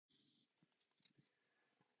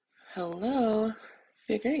Hello,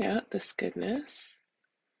 figuring out this goodness.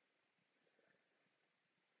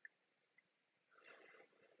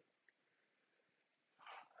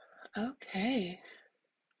 Okay,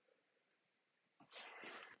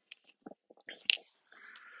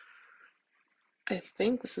 I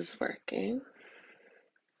think this is working.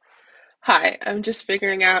 Hi, I'm just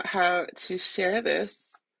figuring out how to share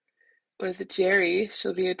this with Jerry.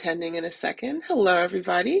 She'll be attending in a second. Hello,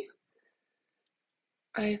 everybody.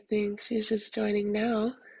 I think she's just joining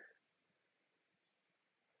now.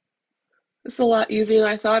 It's a lot easier than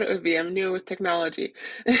I thought it would be. I'm new with technology.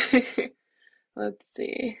 Let's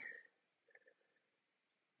see.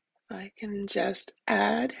 If I can just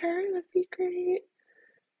add her, that'd be great.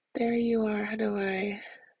 There you are. How do I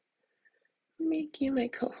make you my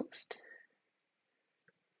co-host?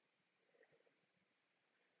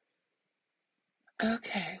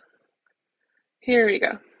 Okay, here we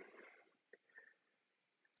go.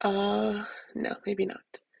 No, maybe not.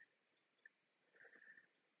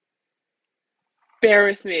 Bear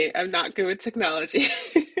with me. I'm not good with technology.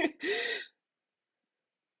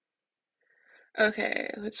 Okay,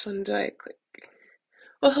 which one do I click?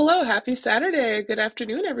 Well, hello, happy Saturday. Good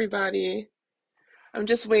afternoon, everybody. I'm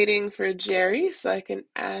just waiting for Jerry so I can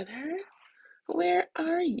add her. Where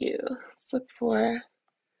are you? Let's look for.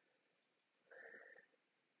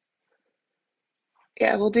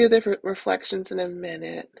 Yeah, we'll do the reflections in a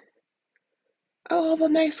minute. Oh, all the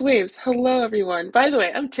nice waves. Hello, everyone. By the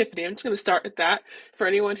way, I'm Tiffany. I'm just going to start with that for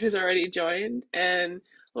anyone who's already joined, and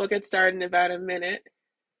we'll get started in about a minute.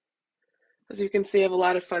 As you can see, I have a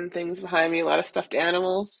lot of fun things behind me, a lot of stuffed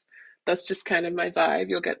animals. That's just kind of my vibe.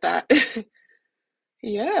 You'll get that.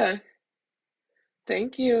 Yeah,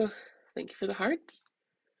 thank you. Thank you for the hearts.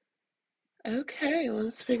 Okay,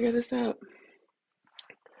 let's figure this out.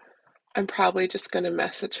 I'm probably just going to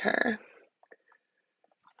message her.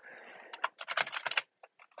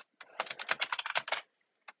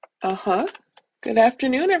 Uh-huh. Good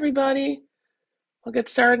afternoon, everybody. We'll get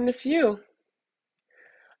started in a few.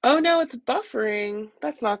 Oh no, it's buffering.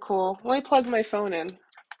 That's not cool. Let me plug my phone in.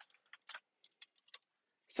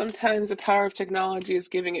 Sometimes the power of technology is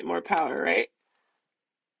giving it more power, right?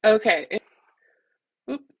 Okay.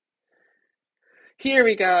 Oop. Here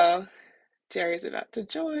we go. Jerry's about to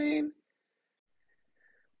join.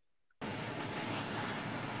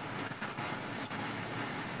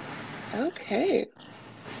 Okay.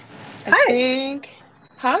 I Hi, think.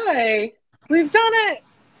 Hi. we've done it.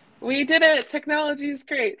 We did it. Technology is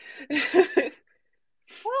great.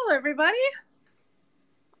 Hello, everybody.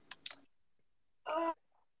 Uh,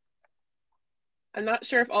 I'm not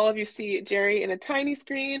sure if all of you see Jerry in a tiny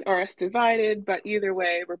screen or us divided, but either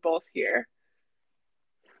way, we're both here.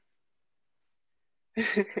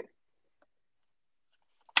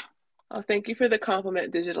 Oh, thank you for the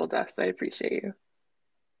compliment, Digital Dust. I appreciate you.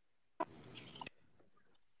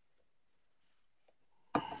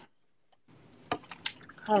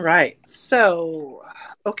 all right. So,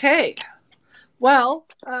 okay. Well,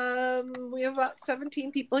 we have about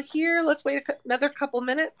 17 people here. Let's wait another couple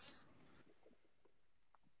minutes.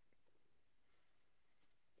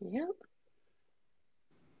 Yep.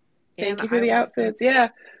 And Thank you for I the will. outfits. Yeah,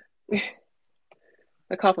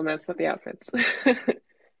 the compliments, not the outfits.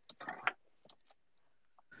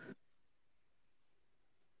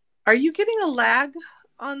 Are you getting a lag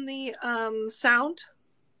on the sound?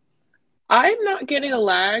 I'm not getting a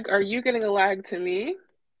lag. Are you getting a lag to me?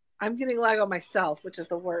 I'm getting lag on myself, which is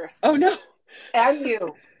the worst. Oh no. And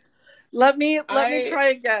you. Let me I try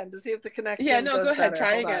again to see if the Yeah, connection no, go goes ahead. better.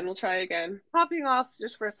 Try Hold on. again. We'll try again. Popping off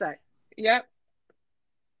just for a sec. Yep.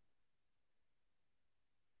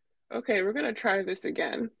 Okay, we're gonna try this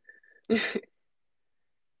again.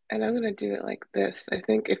 And I'm gonna do it like this. I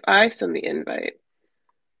think if I send the invite.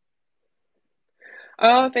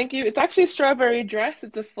 Oh, thank you. It's actually a strawberry dress.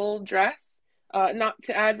 It's a full dress. Not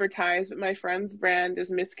to advertise, but my friend's brand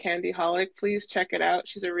is Miss Candy Holic. Please check it out.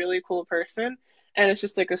 She's a really cool person. And it's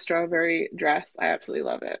just like a strawberry dress. I absolutely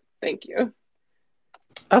love it. Thank you.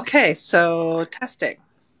 Okay, so testing.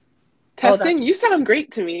 Oh, Testing, you sound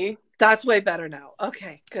great to me. that's way better now.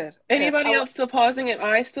 Okay, good, good. Anybody else still pausing? Am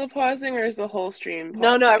I still pausing or is the whole stream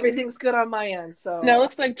No, pausing? everything's good on my end. No, it So,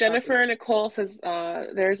 looks like Jennifer Nicole says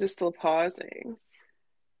theirs is still pausing.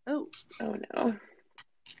 oh, Oh no.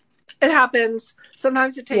 it happens.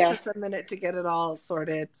 Sometimes it takes Yeah, us a minute to get it all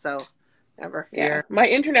sorted. So, never yeah. fear. My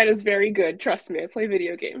internet is very good. Trust me, I play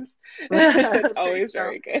video games. It's There you always go.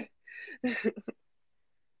 very good.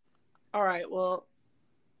 All right. Well,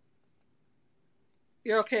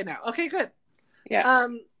 you're okay now. Okay, good. Yeah.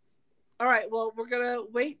 Um. All right. Well, we're gonna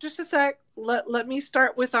wait just a sec. Let me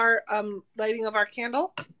start with our lighting of our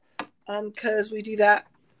candle. because we do that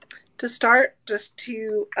to start, just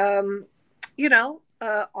to,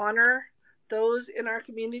 honor those in our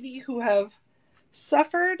community who have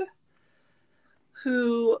suffered,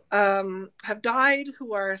 who have died,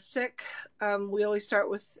 who are sick. We always start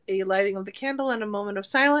with a lighting of the candle and a moment of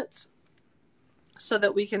silence so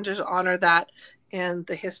that we can just honor that and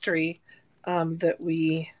the history that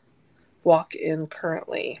we walk in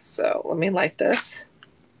currently. So let me light this.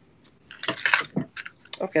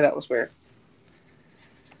 Okay, that was weird.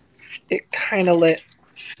 It kind of lit,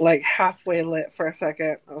 like halfway lit for a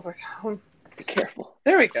second. I was like, oh, Be careful.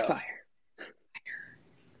 there we go. Fire.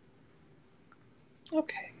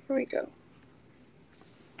 Okay, here we go.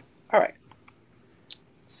 All right.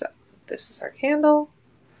 So this is our candle.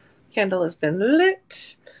 Candle has been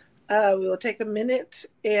lit. We will take a minute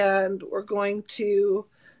and we're going to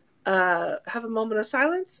have a moment of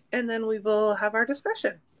silence, and then we will have our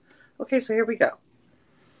discussion. Okay, so here we go.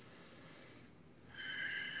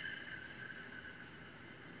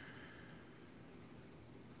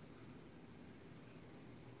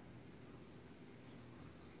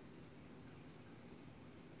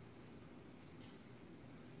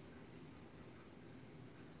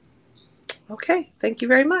 Okay, thank you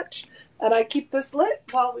very much. And I keep this lit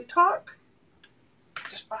while we talk.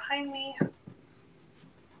 Just behind me.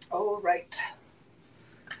 All right.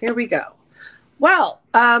 Here we go. Well,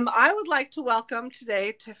 I would like to welcome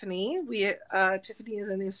today Tiffany. Tiffany is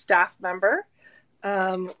a new staff member.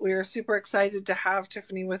 We are super excited to have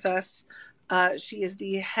Tiffany with us. She is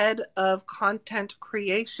the head of content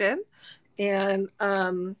creation and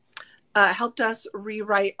helped us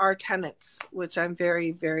rewrite our tenets, which I'm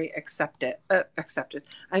very, very accepted.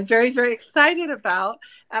 I'm very, very excited about.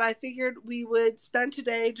 And I figured we would spend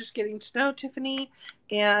today just getting to know Tiffany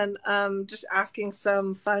and just asking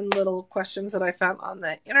some fun little questions that I found on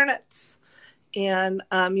the internet. And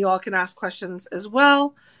you all can ask questions as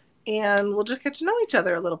well. And we'll just get to know each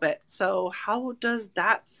other a little bit. So how does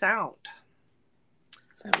that sound?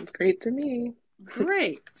 Sounds great to me.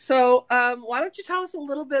 Great. So why don't you tell us a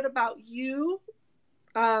little bit about you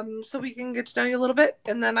so we can get to know you a little bit,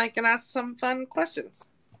 and then I can ask some fun questions.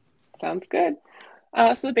 Sounds good.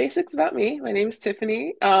 So the basics about me. My name's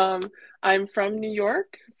Tiffany. I'm from New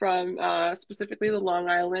York, from specifically the Long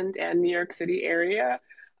Island and New York City area.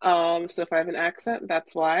 So if I have an accent,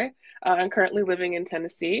 that's why. I'm currently living in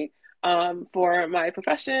Tennessee. For my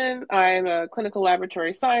profession, I'm a clinical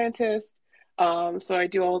laboratory scientist. So I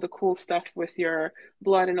do all the cool stuff with your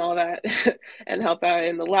blood and all that and help out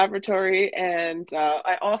in the laboratory. And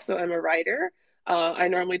I also am a writer. I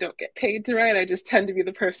normally don't get paid to write. I just tend to be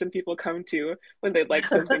the person people come to when they'd like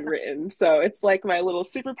something written. So it's like my little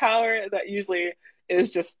superpower that usually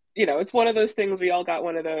is just, it's one of those things. We all got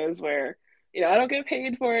one of those where, I don't get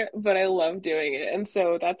paid for it, but I love doing it. And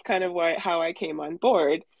so that's kind of how I came on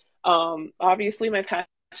board. Obviously, my passions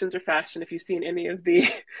are fashion. If you've seen any of the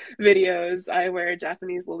videos, I wear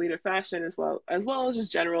Japanese Lolita fashion as well as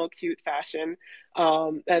just general cute fashion.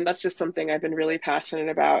 And that's just something I've been really passionate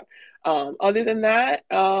about. Other than that,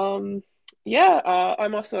 I'm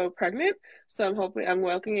also pregnant, so I'm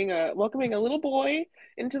welcoming a little boy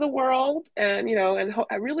into the world, and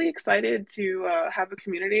I'm really excited to have a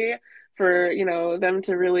community for them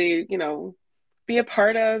to really be a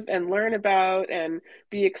part of and learn about and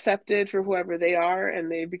be accepted for whoever they are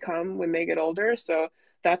and they become when they get older. So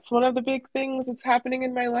that's one of the big things that's happening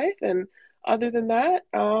in my life. And other than that,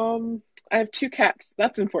 I have two cats.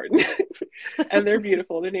 That's important. And they're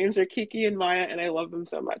beautiful. Their names are Kiki and Maya, and I love them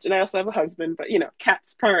so much. And I also have a husband, but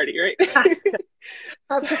cats priority, right?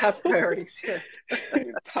 That's have priorities here.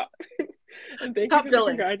 Top. And thank top you for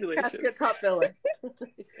billing. the congratulations. Cats get top billing.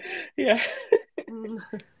 Yeah.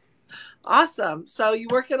 Awesome. So you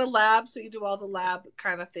work in a lab, so you do all the lab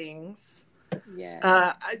kind of things.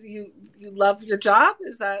 Yeah. You love your job?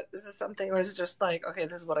 Is this something, or is it just like, okay,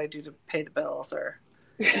 this is what I do to pay the bills, or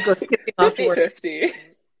you go skipping off to work? 50-50.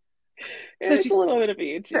 It's a little bit of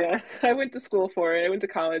each. Yeah. I went to school for it. I went to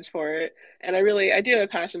college for it. And I do have a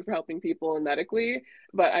passion for helping people medically,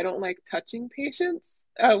 but I don't like touching patients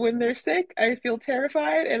when they're sick. I feel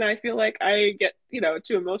terrified and I feel like I get,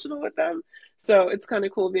 too emotional with them. So it's kind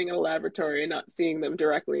of cool being in a laboratory and not seeing them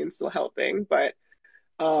directly and still helping. But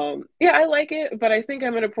yeah, I like it. But I think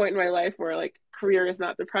I'm at a point in my life where like career is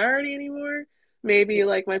not the priority anymore. Maybe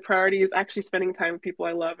like my priority is actually spending time with people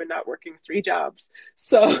I love and not working 3 jobs.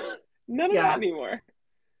 So none of that anymore.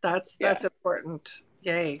 That's important.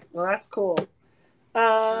 Yay. Well, that's cool.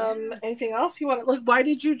 Anything else you want to look? Why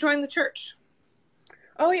did you join the church?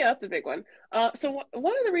 Oh yeah, that's a big one. So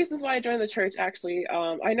one of the reasons why I joined the church, actually,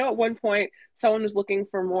 I know at one point someone was looking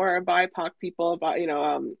for more BIPOC people, about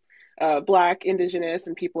Black, Indigenous,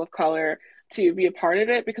 and people of color to be a part of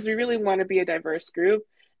it because we really want to be a diverse group.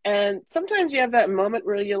 And sometimes you have that moment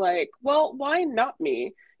where you're like, well, why not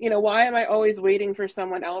me? Why am I always waiting for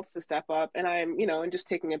someone else to step up and and just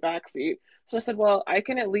taking a back seat? So I said, well, I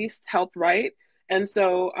can at least help write. And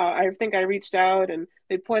so I think I reached out and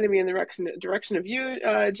they pointed me in the direction of you,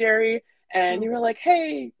 Jerry. And you were like,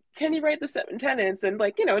 hey, can you write the seven tenets? And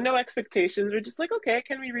like, no expectations. We're just like, okay,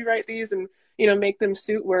 can we rewrite these and, make them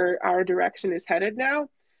suit where our direction is headed now?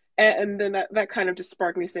 And then that kind of just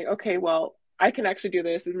sparked me saying, okay, well, I can actually do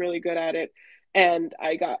this. I'm really good at it. And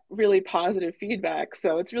I got really positive feedback.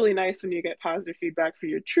 So it's really nice when you get positive feedback for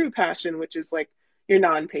your true passion, which is like your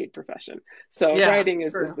non-paid profession. So Yeah, writing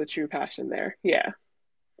is true. the true passion there. Yeah.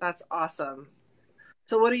 That's awesome.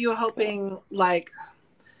 So what are you So hoping, like,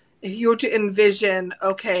 if you were to envision,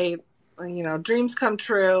 okay, dreams come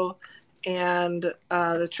true and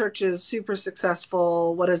the church is super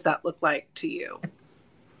successful, what does that look like to you?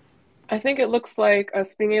 I think it looks like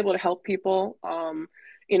us being able to help people,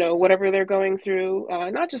 whatever they're going through,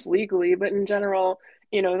 not just legally, but in general,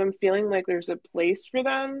 them feeling like there's a place for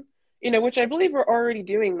them, which I believe we're already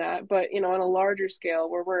doing that, but, on a larger scale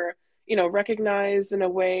where we're, recognized in a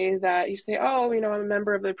way that you say, oh, I'm a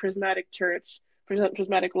member of the Prismatic Church,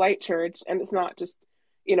 Prismatic Light Church, and it's not just,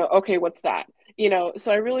 okay, what's that?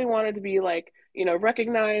 So I really wanted to be like,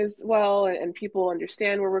 recognized well and people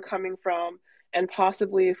understand where we're coming from and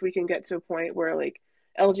possibly if we can get to a point where like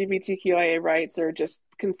LGBTQIA rights are just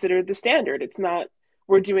considered the standard. It's not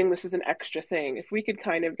we're doing this as an extra thing. If we could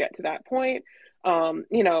kind of get to that point,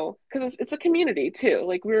 because it's a community too.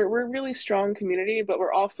 Like we're a really strong community, but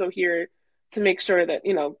we're also here to make sure that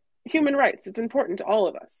human rights. It's important to all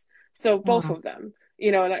of us. So both Hmm. of them.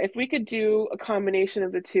 And if we could do a combination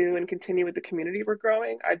of the two and continue with the community we're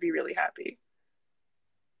growing, I'd be really happy.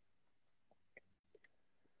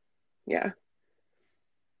 Yeah.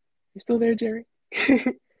 You still there, Jerry?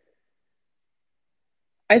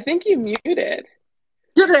 I think you muted.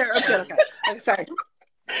 You're there. Okay, okay. I'm sorry.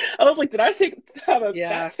 I was like, did I have Yeah,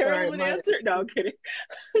 that sorry. terrible an answer? No, I'm kidding.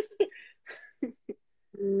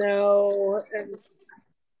 No. And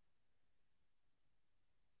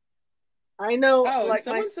I know, Oh, and like,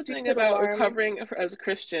 someone said something about recovering as a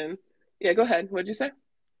Christian. Yeah, go ahead. What'd you say?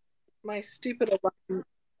 my stupid alarm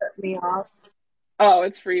set me off. Oh,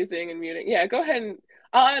 it's freezing and muting. Yeah, go ahead and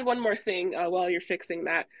I'll add one more thing while you're fixing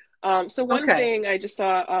that. So one Okay. thing I just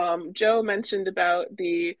saw, Joe mentioned about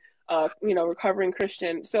the, recovering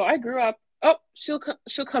Christian. So I grew up. Oh, she'll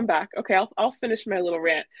come back. Okay, I'll finish my little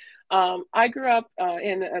rant. I grew up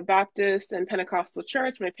in a Baptist and Pentecostal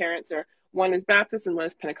church. My parents are one is Baptist and one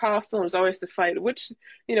is Pentecostal. And it was always to fight which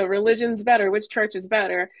religion's better, which church is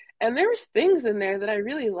better. And there was things in there that I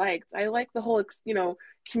really liked. I liked the whole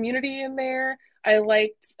community in there. I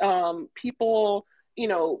liked people,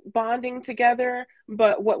 bonding together.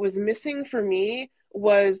 But what was missing for me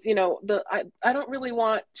was, I don't really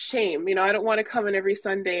want shame. I don't want to come in every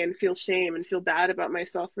Sunday and feel shame and feel bad about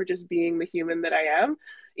myself for just being the human that I am.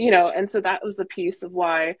 And so that was the piece of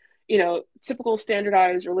why, typical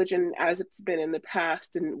standardized religion as it's been in the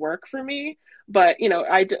past didn't work for me. But,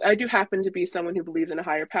 I do happen to be someone who believes in a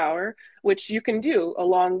higher power, which you can do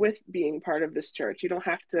along with being part of this church. You don't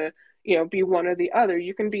have to be one or the other.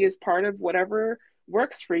 You can be as part of whatever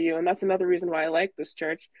works for you. And that's another reason why I like this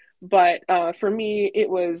church. But for me,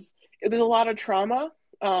 there's a lot of trauma,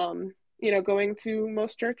 going to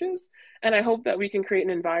most churches. And I hope that we can create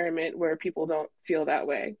an environment where people don't feel that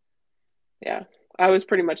way. Yeah. I was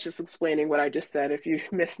pretty much just explaining what I just said if you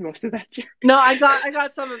missed most of that, Jerry. No, I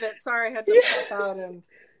got some of it. Sorry, I had to Yeah. pop out and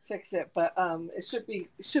fix it, but it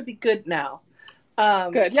should be good now.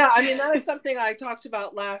 Good. Yeah, I mean that is something I talked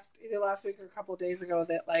about either last week or a couple of days ago,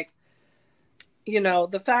 that like,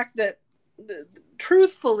 the fact that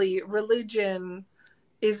truthfully religion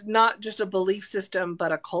is not just a belief system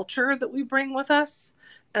but a culture that we bring with us,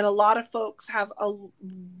 and a lot of folks have a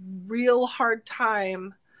real hard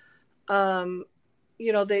time.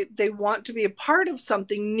 They want to be a part of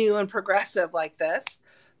something new and progressive like this,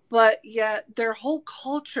 but yet their whole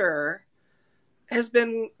culture has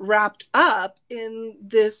been wrapped up in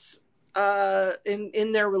this,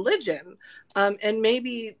 in their religion, and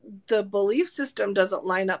maybe the belief system doesn't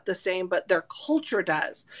line up the same, but their culture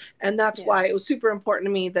does. And that's Yeah. why it was super important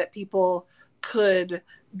to me that people could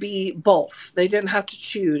be both. They didn't have to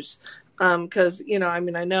choose, because I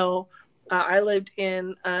know, I lived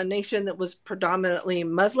in a nation that was predominantly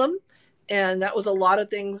Muslim, and that was a lot of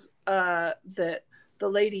things that the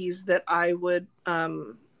ladies that I would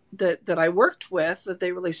that I worked with, that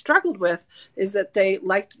they really struggled with, is that they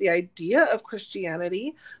liked the idea of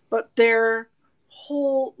Christianity, but their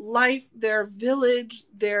whole life, their village,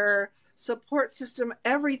 their support system,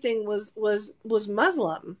 everything was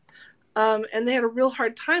Muslim. And they had a real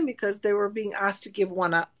hard time because they were being asked to give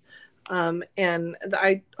one up. And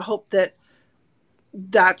I hope that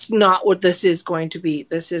that's not what this is going to be.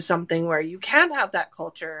 This is something where you can have that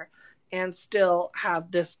culture and still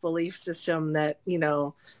have this belief system that,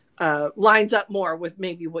 lines up more with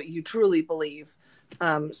maybe what you truly believe.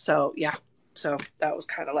 So yeah, so that was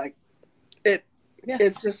kind of like it. Yeah,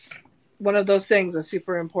 It's just one of those things that's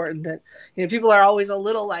super important that, people are always a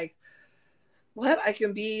little like, what, I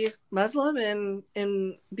can be Muslim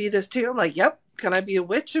and be this too? I'm like, yep. Can I be a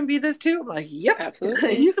witch and be this too? I'm like, yep.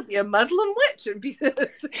 absolutely. You could be a Muslim witch and be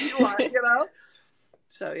this if you want.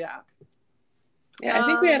 So yeah. Yeah, I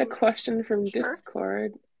think we had a question from Sure.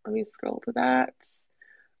 Discord. Let me scroll to that.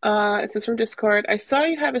 It says from Discord, I saw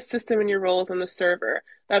you have a system in your roles on the server.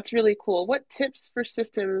 That's really cool. What tips for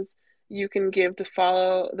systems you can give to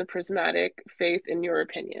follow the prismatic faith in your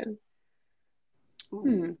opinion?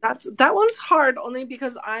 Hmm. That one's hard only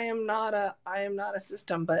because I am not a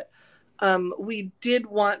system, but we did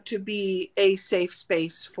want to be a safe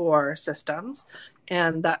space for systems,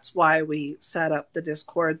 and that's why we set up the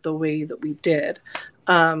Discord the way that we did.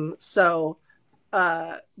 So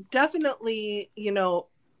definitely,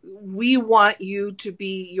 we want you to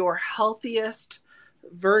be your healthiest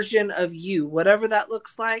version of you, whatever that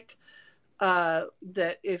looks like.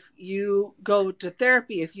 That if you go to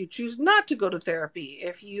therapy, if you choose not to go to therapy,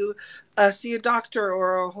 if you see a doctor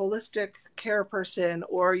or a holistic care person,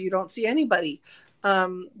 or you don't see anybody,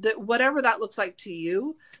 that whatever that looks like to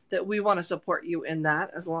you, that we want to support you in that,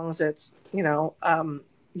 as long as it's,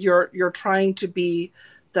 you're trying to be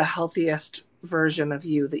the healthiest version of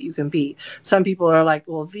you that you can be. Some people are like,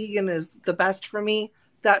 well, vegan is the best for me.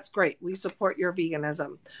 That's great. We support your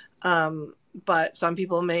veganism. But some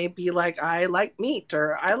people may be like, I like meat,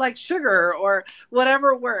 or I like sugar, or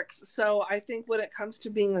whatever works. So I think when it comes to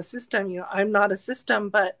being a system, I'm not a system,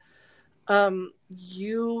 but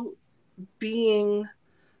you being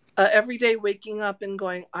every day waking up and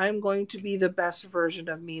going, I'm going to be the best version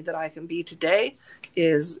of me that I can be today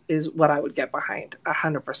is what I would get behind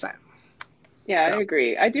 100%. Yeah, I So.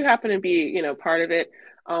 agree. I do happen to be, part of it.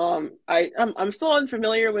 I'm still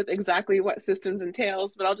unfamiliar with exactly what systems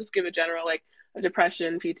entails, but I'll just give a general like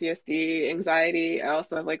depression, PTSD, anxiety. I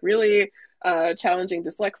also have like really challenging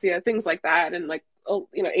dyslexia, things like that, and like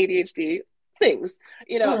ADHD things,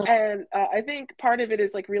 Mm. and I think part of it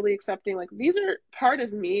is like really accepting like these are part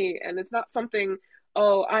of me, and it's not something,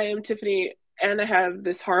 oh, I am Tiffany and I have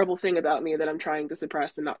this horrible thing about me that I'm trying to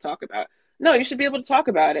suppress and not talk about. No, you should be able to talk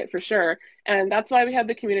about it for sure. And that's why we have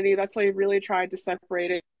the community. That's why we really tried to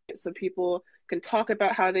separate it so people can talk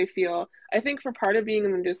about how they feel. I think for part of being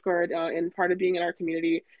in the Discord and part of being in our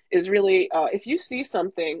community is really if you see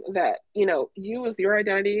something that, you with your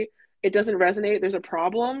identity, it doesn't resonate, there's a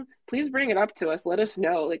problem, please bring it up to us. Let us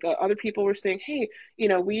know. Like other people were saying, hey,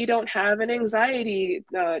 we don't have an anxiety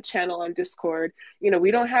channel on Discord. We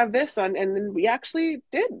don't have this on. And then we actually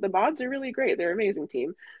did. The mods are really great. They're an amazing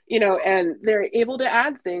team, and they're able to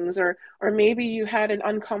add things, or maybe you had an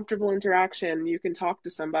uncomfortable interaction, you can talk to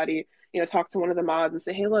somebody, talk to one of the mods and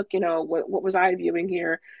say, hey, look, what was I viewing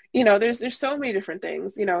here? There's so many different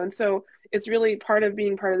things, and so it's really part of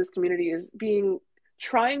being part of this community is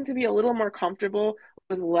trying to be a little more comfortable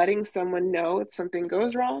with letting someone know if something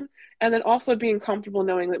goes wrong, and then also being comfortable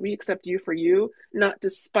knowing that we accept you for you, not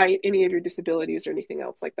despite any of your disabilities or anything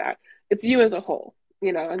else like that. It's you as a whole,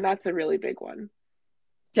 and that's a really big one.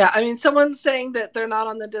 Yeah, I mean, someone's saying that they're not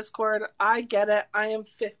on the Discord. I get it. I am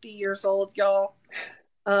 50 years old, y'all.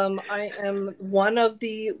 I am one of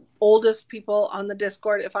the oldest people on the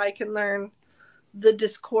Discord. If I can learn the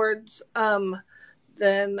Discords,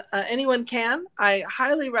 then anyone can. I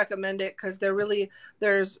highly recommend it because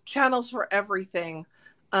there's channels for everything.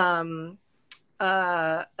 Again,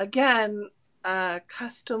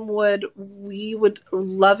 custom wood, we would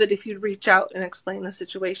love it if you'd reach out and explain the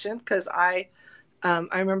situation, because I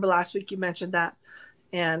remember last week you mentioned that,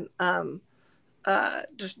 and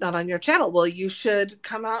just not on your channel. Well, you should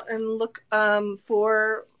come out and look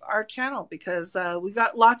for our channel, because we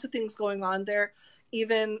got lots of things going on there.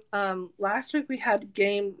 Even last week we had a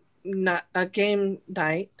game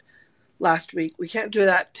night last week. We can't do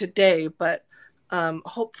that today, but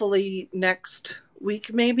hopefully next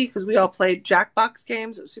week maybe, because we all played Jackbox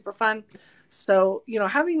games. It was super fun. So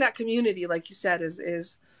having that community, like you said,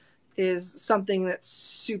 is something that's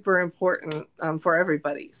super important for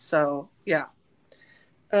everybody. So yeah.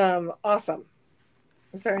 Awesome.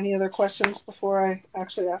 Is there any other questions before I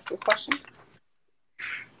actually ask a question?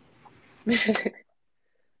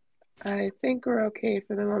 I think we're okay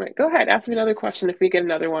for the moment. Go ahead, ask me another question. If we get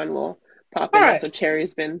another one, we'll pop All in. right, Also,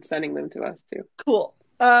 Cherry's been sending them to us too. cool.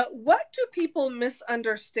 What do people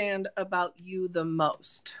misunderstand about you the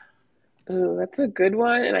most? Oh, that's a good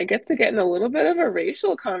one. And I get in a little bit of a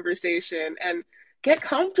racial conversation and get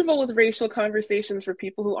comfortable with racial conversations for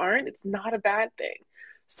people who aren't. It's not a bad thing.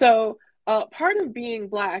 So, part of being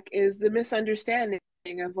Black is the misunderstanding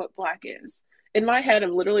of what Black is. In my head,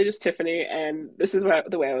 I'm literally just Tiffany, and this is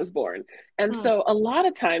the way I was born. And Hmm. so, a lot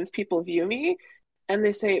of times people view me and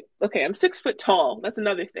they say, okay, I'm 6 foot tall. That's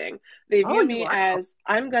another thing. They Oh, view you me are tall. as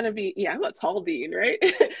I'm going to be, yeah, I'm a tall bean, right?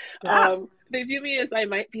 Yeah. They view me as I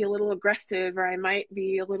might be a little aggressive or I might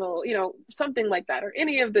be a little, something like that, or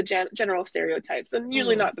any of the general stereotypes, and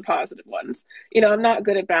usually Hmm. not the positive ones. I'm not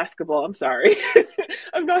good at basketball. I'm sorry.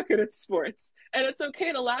 I'm not good at sports. And it's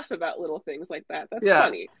okay to laugh about little things like that. That's Yeah.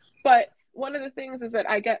 funny. But one of the things is that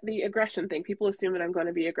I get the aggression thing. People assume that I'm going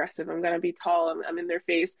to be aggressive. I'm going to be tall. I'm in their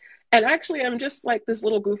face. And actually, I'm just like this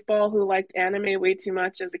little goofball who liked anime way too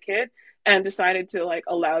much as a kid and decided to like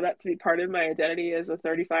allow that to be part of my identity as a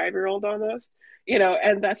 35-year-old almost,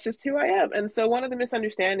 and that's just who I am. And so one of the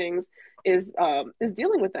misunderstandings is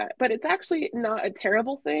dealing with that. But it's actually not a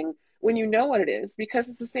terrible thing when you know what it is, because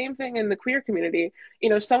it's the same thing in the queer community.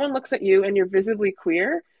 Someone looks at you and you're visibly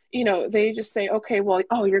queer, they just say, okay, well,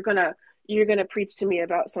 oh, you're gonna preach to me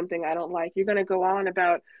about something I don't like. You're gonna go on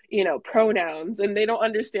about, pronouns, and they don't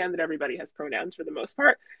understand that everybody has pronouns for the most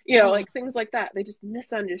part, Hmm. like things like that. They just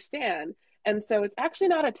misunderstand. And so it's actually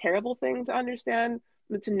not a terrible thing to understand,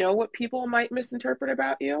 but to know what people might misinterpret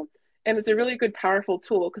about you. And it's a really good, powerful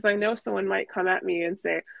tool, because I know someone might come at me and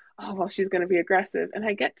say, oh, well, she's going to be aggressive. And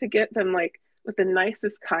I get to get them like with the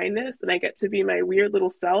nicest kindness, and I get to be my weird little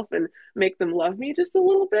self and make them love me just a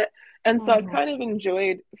little bit. And so I've Hmm. kind of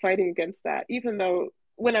enjoyed fighting against that, even though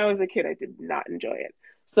when I was a kid, I did not enjoy it.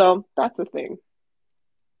 So that's a thing.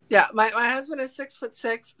 Yeah, my husband is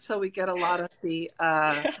 6'6", so we get a lot of the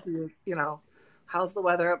Yeah. how's the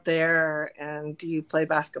weather up there, and do you play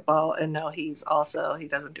basketball? And no, he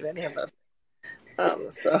doesn't do any of those.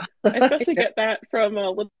 So I especially get that from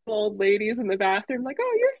little old ladies in the bathroom, like,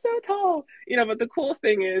 "Oh, you're so tall," But the cool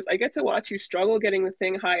thing is, I get to watch you struggle getting the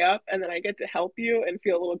thing high up, and then I get to help you and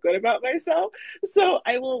feel a little good about myself. So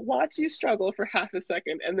I will watch you struggle for half a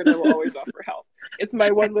second, and then I will always offer help. It's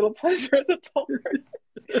my one little pleasure as a tall person.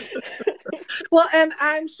 well, and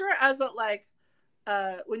I'm sure as a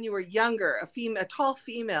when you were younger, a tall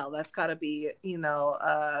female, that's got to be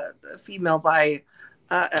a female by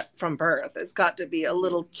from birth. It's got to be a Mhm.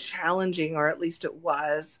 little challenging, or at least it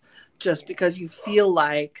was, just Yeah. because you feel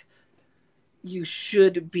like you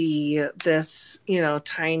should be this,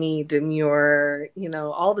 tiny, demure,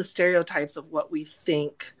 all the stereotypes of what we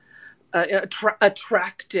think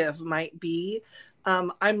attractive might be.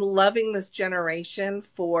 I'm loving this generation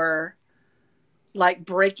for like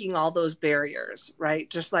breaking all those barriers, right?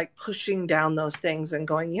 Just like pushing down those things and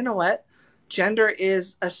going, you know what? Gender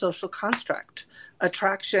is a social construct.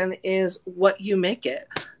 Attraction is what you make it.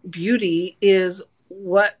 Beauty is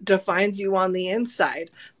what defines you on the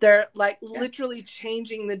inside. They're like Yeah. literally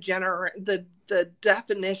changing the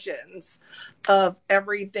definitions of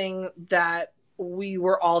everything that we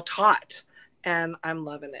were all taught. And I'm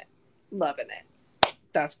loving it. Loving it.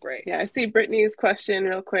 That's great. Yeah, I see Brittany's question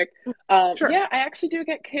real quick. Sure. Yeah, I actually do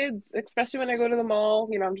get kids, especially when I go to the mall.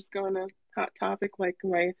 I'm just going to Hot Topic, like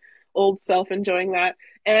my old self, enjoying that.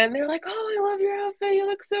 And they're like, "Oh, I love your outfit. You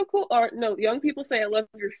look so cool." Or no, young people say, "I love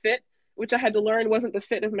your fit," which I had to learn wasn't the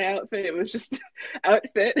fit of my outfit. It was just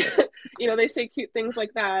outfit. They say cute things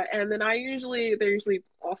like that. And then they're usually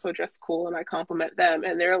also dressed cool, and I compliment them.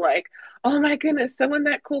 And they're like, "Oh my goodness, someone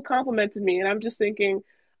that cool complimented me." And I'm just thinking,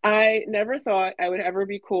 I never thought I would ever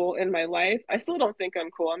be cool in my life. I still don't think I'm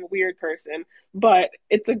cool. I'm a weird person, but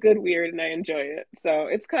it's a good weird and I enjoy it. So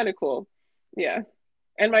it's kind of cool. Yeah.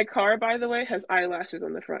 And my car, by the way, has eyelashes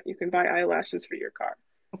on the front. You can buy eyelashes for your car.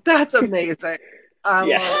 That's amazing. I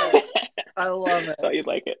Yeah. love it. I love it. Thought you'd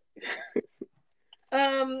like it.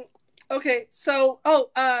 Um, okay, so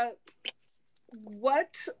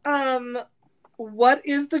what what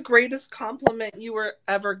is the greatest compliment you were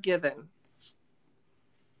ever given?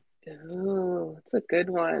 Oh, that's a good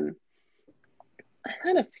one. I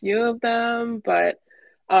had a few of them, but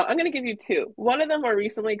I'm gonna give you two. One of them more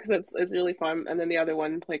recently because it's really fun, and then the other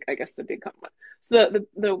one, like I guess the big one. So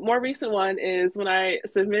the more recent one is when I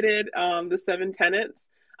submitted the seven tenets,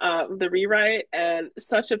 the rewrite, and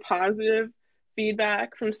such a positive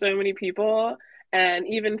feedback from so many people, and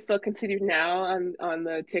even still continued now on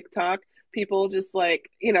the TikTok. People just like,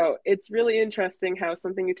 it's really interesting how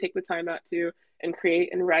something you take the time out to and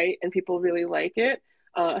create and write, and people really like it.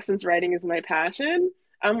 since writing is my passion,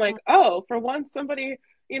 I'm like, oh, for once somebody,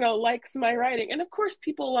 likes my writing. And of course,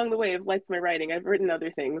 people along the way have liked my writing. I've written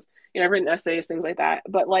other things, I've written essays, things like that.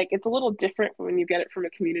 But like, it's a little different when you get it from a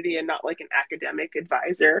community and not like an academic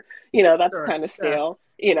advisor. That's Sure. kind of Yeah. stale,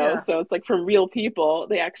 Yeah. So it's like from real people,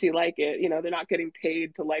 they actually like it. They're not getting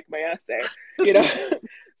paid to like my essay, you know.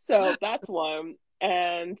 So that's one.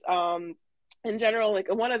 And in general,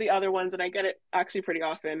 like one of the other ones, and I get it actually pretty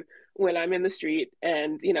often when I'm in the street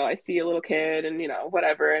and, I see a little kid and,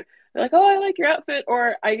 whatever. And they're like, oh, I like your outfit.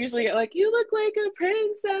 Or I usually get like, you look like a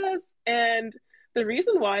princess. And the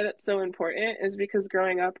reason why that's so important is because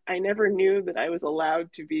growing up, I never knew that I was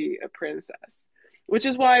allowed to be a princess, which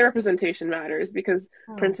is why representation matters because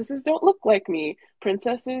Hmm. princesses don't look like me.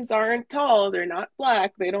 Princesses aren't tall. They're not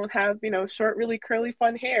black. They don't have, short, really curly,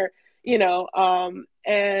 fun hair,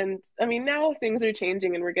 and I mean, now things are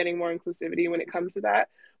changing and we're getting more inclusivity when it comes to that.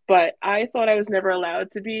 But I thought I was never allowed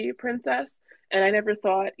to be a princess. And I never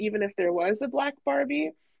thought, even if there was a black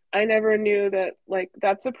Barbie, I never knew that, like,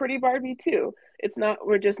 that's a pretty Barbie too. It's not,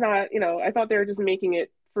 we're just not, I thought they were just making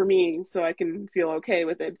it for me so I can feel okay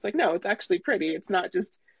with it. It's like, no, it's actually pretty. It's not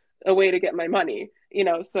just a way to get my money,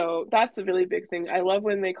 So that's a really big thing. I love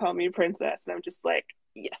when they call me princess, and I'm just like,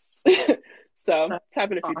 yes. So That's it's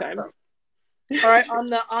happened a few awesome. times. All right.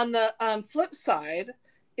 On the flip side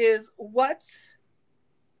is what's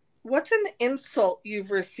an insult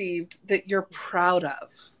you've received that you're proud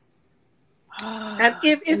of? And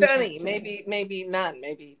if any, Interesting. maybe none,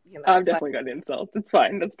 maybe, I've but definitely got insults. It's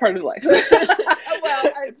fine. That's part of life.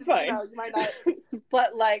 well, It's fine. you might not,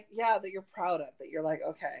 but like, yeah, that you're proud of, that you're like,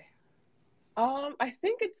 okay. I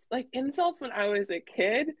think it's like insults when I was a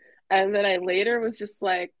kid, and then I later was just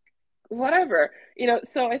like, whatever,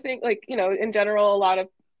 So I think like, in general, a lot of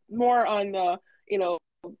more on the,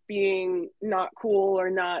 being not cool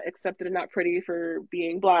or not accepted and not pretty for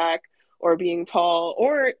being black or being tall,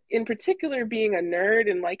 or in particular being a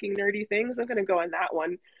nerd and liking nerdy things. I'm gonna go on that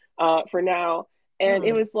one for now. And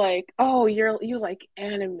it Hmm. was like, oh, you like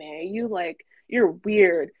anime, you're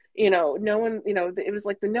weird. No one, it was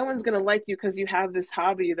like the no one's gonna like you because you have this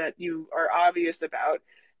hobby that you are obvious about.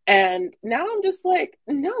 And now I'm just like,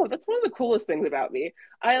 no, that's one of the coolest things about me.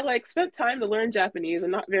 I like spent time to learn Japanese.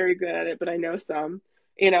 I'm not very good at it, but I know some.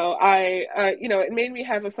 It made me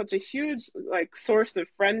have such a huge like source of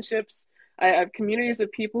friendships. I have communities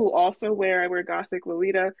of people who also I wear Gothic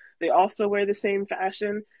Lolita. They also wear the same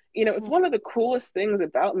fashion. It's one of the coolest things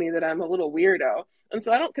about me that I'm a little weirdo. And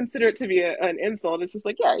so I don't consider it to be an insult. It's just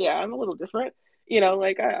like, yeah, yeah, I'm a little different.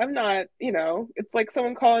 Like I'm not, it's like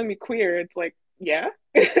someone calling me queer. It's like, yeah,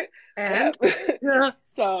 yeah. And yeah,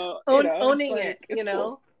 So, it's owning it, like, it's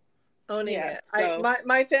cool. owning Yeah. it. So,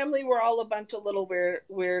 My family were all a bunch of little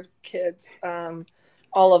weird kids.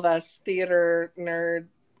 All of us, theater nerd,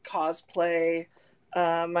 cosplay.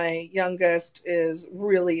 My youngest is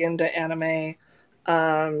really into anime.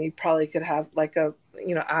 You probably could have like a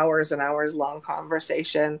hours and hours long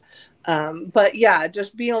conversation. But yeah,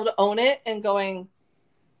 just being able to own it and going,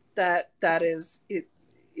 that is it.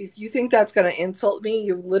 If you think that's going to insult me,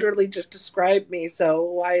 you literally just described me. So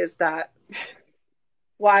why is that?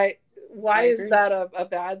 Why I why is agree. that a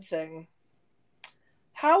bad thing?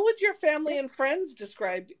 How would your Yeah. family and friends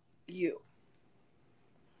describe you?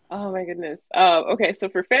 Oh my goodness. Okay. So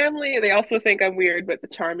for family, they also think I'm weird, but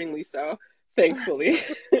charmingly so, thankfully.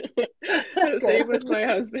 That's good. Same with my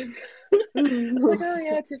husband. It's like, oh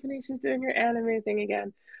yeah, Tiffany, she's doing her anime thing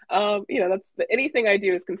again. That's anything I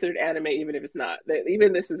do is considered anime, even if it's not.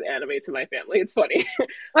 Even this is anime to my family. It's funny.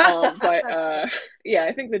 But That's funny. yeah,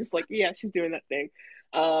 I think they're just like, yeah, she's doing that thing.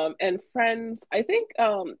 And friends, I think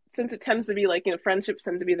since it tends to be like, friendships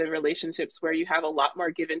tend to be the relationships where you have a lot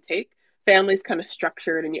more give and take. Family's kind of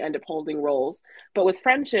structured and you end up holding roles. But with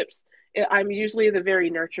friendships, I'm usually the very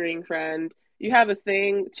nurturing friend. You have a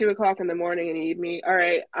thing 2 o'clock in the morning and you need me. All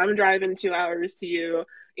right, I'm driving 2 hours to you.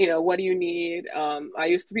 What do you need? I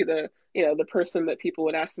used to be the person that people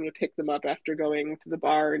would ask me to pick them up after going to the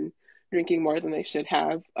bar and drinking more than they should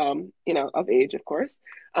have, of age, of course.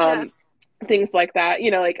 Um, Yes. Things like that.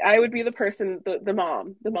 Like I would be the person, the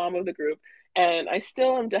mom of the group. And I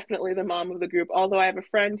still am definitely the mom of the group, although I have a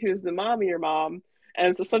friend who's the mommier mom.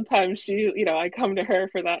 And so sometimes I come to her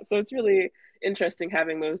for that. So it's really interesting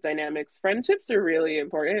having those dynamics. Friendships are really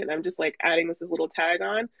important. And I'm just like adding this little tag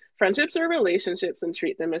on. Friendships are relationships and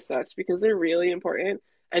treat them as such because they're really important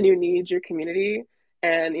and you need your community.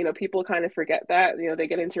 And, people kind of forget that. They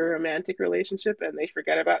get into a romantic relationship and they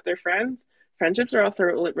forget about their friends. Friendships are also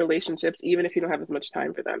relationships, even if you don't have as much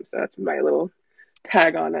time for them. So that's my little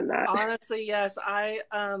tag on that. Honestly, yes. I've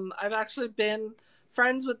actually been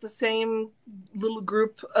friends with the same little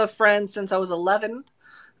group of friends since I was 11. Um,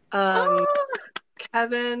 Oh,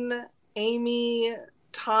 Kevin, Amy,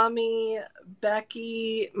 Tommy,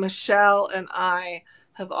 Becky, Michelle, and I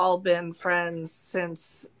have all been friends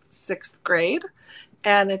since 6th grade.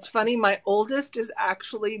 And it's funny, my oldest is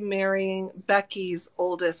actually marrying Becky's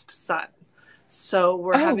oldest son. So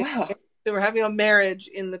oh wow. we're having a marriage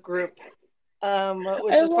in the group, which I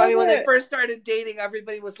was funny. love When they it. first started dating,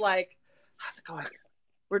 everybody was like, "How's it going?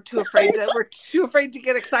 We're too afraid to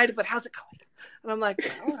get excited, but how's it going?" And I'm like,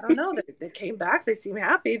 "Well, I don't know. They came back. They seem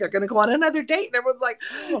happy. They're going to go on another date." And everyone's like,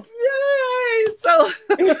 Oh. "Yay!" So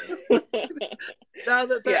now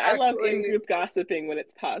that they're Yeah, I love actually, in-group gossiping when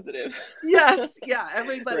it's positive. yes, yeah,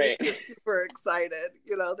 everybody's Right. just super excited.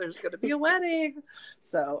 There's going to be a wedding.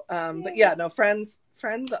 So, but yeah, no, friends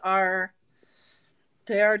are,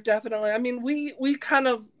 they are definitely, I mean, we kind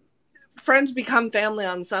of, friends become family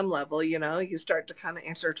on some level. You start to kind of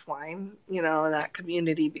intertwine, and that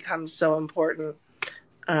community becomes so important.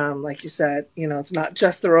 Like you said, it's not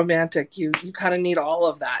just the romantic. You kind of need all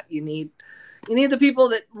of that. You need the people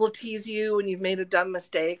that will tease you when you've made a dumb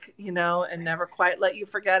mistake, and never quite let you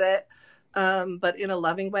forget it, but in a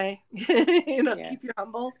loving way. Yeah. Keep you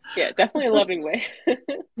humble. Yeah, definitely a loving way.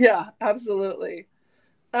 Yeah, absolutely.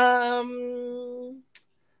 um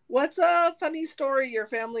what's a funny story your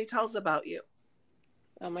family tells about you?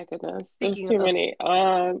 Oh my goodness, there's Speaking too of. many.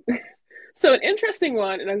 So an interesting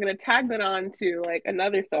one, and I'm gonna tag that on to like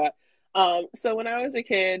another thought. So when I was a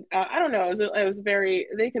kid, I don't know, I was very,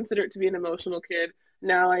 they consider it to be an emotional kid.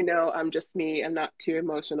 Now I know I'm just me, I'm not too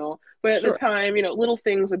emotional. But at the Sure. time, little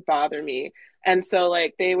things would bother me. And so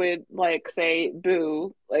like they would like say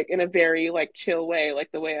boo, like in a very like chill way,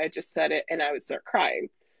 like the way I just said it, and I would start crying.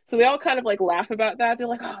 So they all kind of like laugh about that. They're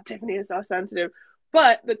like, "Oh, Tiffany is so sensitive."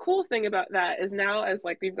 But the cool thing about that is now as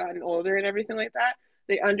like we've gotten older and everything like that,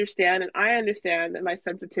 they understand and I understand that my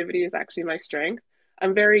sensitivity is actually my strength.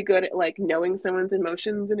 I'm very good at like knowing someone's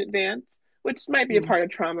emotions in advance, which might be a Mm. part of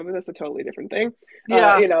trauma, but that's a totally different thing.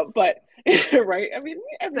 Yeah, But right, I mean,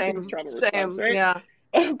 everything's same, trauma response, same. right? Yeah.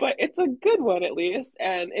 But it's a good one at least,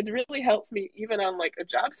 and it really helps me even on like a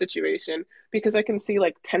job situation because I can see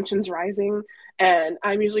like tensions rising, and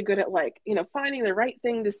I'm usually good at like finding the right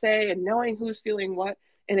thing to say and knowing who's feeling what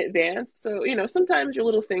in advance. So sometimes your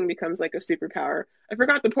little thing becomes like a superpower. I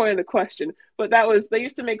forgot the point of the question, but that was, they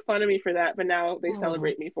used to make fun of me for that, but now they Mm.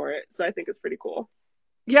 celebrate me for it, so I think it's pretty cool.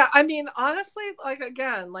 Yeah, I mean, honestly, like,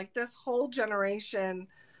 again, like this whole generation,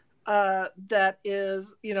 that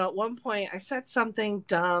is, at one point I said something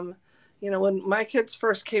dumb. When my kids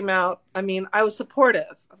first came out, I mean, I was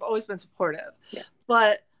supportive. I've always been supportive. Yeah.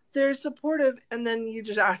 But they're supportive, and then you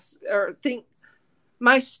just ask or think,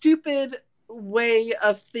 my stupid way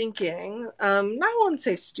of thinking, I won't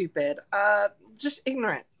say stupid, just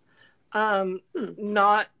ignorant, Hmm.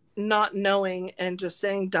 not knowing and just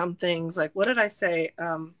saying dumb things. Like, what did I say?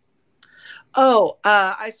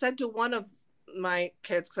 I said to one of my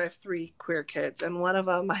kids, because I have 3 queer kids, and one of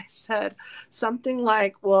them, I said something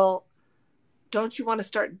like, "Well, don't you want to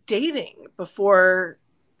start dating before,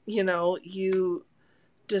 you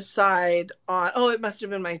decide on?" Oh, it must have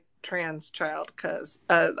been my trans child, because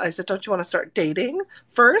I said, "Don't you want to start dating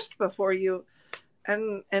first before you?"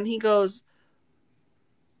 And he goes,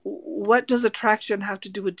 "What does attraction have to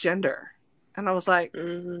do with gender?" And I was like,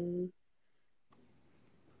 Mm-hmm.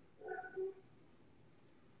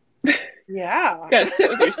 "Yeah." Gotta sit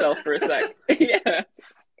with yourself for a sec. Yeah.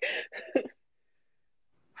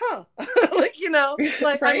 Huh. Like,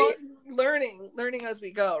 like, I'm Right. learning as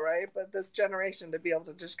we go, right? But this generation, to be able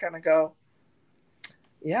to just kind of go,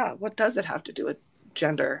 yeah, what does it have to do with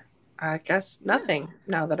gender? I guess Yeah. nothing,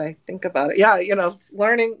 now that I think about it. Yeah,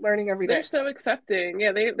 learning every They're day. so accepting.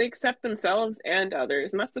 Yeah, they accept themselves and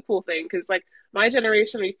others. And that's the cool thing. Because, like, my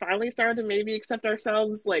generation, we finally started to maybe accept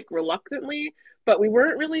ourselves, like, reluctantly, but we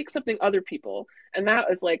weren't really accepting other people. And that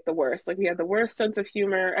was, like, the worst. Like, we had the worst sense of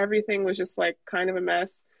humor. Everything was just, like, kind of a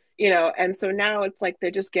mess. And so now it's like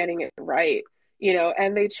they're just getting it right,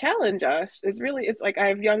 and they challenge us. It's like I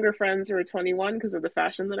have younger friends who are 21 because of the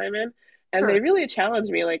fashion that I'm in. And they Sure. really challenge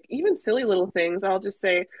me. Like, even silly little things, I'll just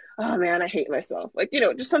say, "Oh man, I hate myself." Like,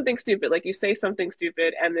 just something stupid. Like you say something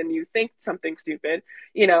stupid and then you think something stupid,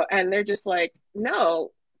 and they're just like,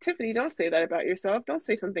 "No, Tiffany, don't say that about yourself. Don't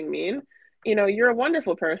say something mean. You're a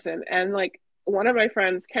wonderful person." And like one of my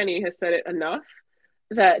friends, Kenny, has said it enough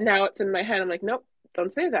that now it's in my head. I'm like, "Nope,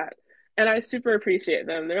 don't say that." And I super appreciate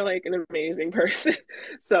them. They're like an amazing person.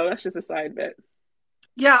 So that's just a side bit.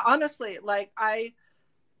 Yeah, honestly, like,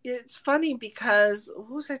 it's funny because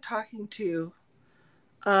who was I talking to?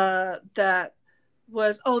 That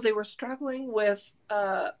was, they were struggling with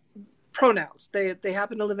pronouns. They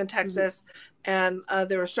happen to live in Mhm. Texas, and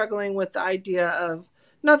they were struggling with the idea of,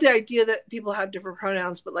 not the idea that people have different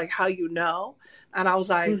pronouns, but like how you know. And I was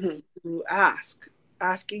like, Mhm. you ask.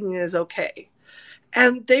 Asking is okay.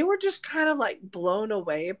 And they were just kind of like blown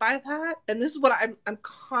away by that. And this is what I'm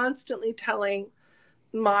constantly telling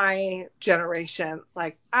my generation,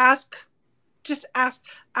 like, ask, just ask.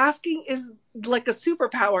 Asking is like a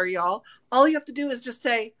superpower, y'all. All you have to do is just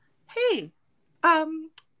say, hey,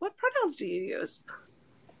 what pronouns do you use?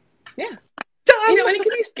 Yeah. I And it mean,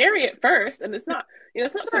 can be scary at first, and it's not so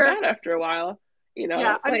sure. bad after a while.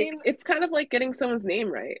 Yeah, I Like mean, it's kind of like getting someone's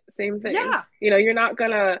name right. Same thing. yeah, You're not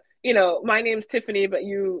gonna, my name's Tiffany, but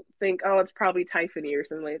you think, oh, it's probably Tiffany or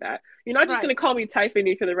something like that. You're not just right. gonna call me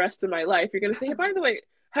Tiffany for the rest of my life. You're gonna say, hey, by the way,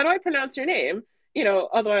 how do I pronounce your name?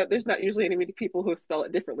 Although there's not usually any people who spell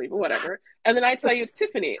it differently, but whatever. And then I tell you it's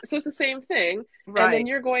Tiffany. So it's the same thing. And then Right.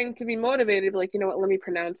 you're going to be motivated, like, you know what, let me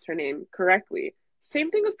pronounce her name correctly.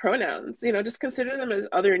 Same thing with pronouns, just consider them as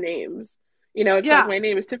other names. It's like Yeah. my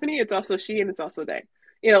name is Tiffany, it's also she, and it's also they.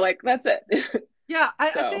 Like that's it. Yeah.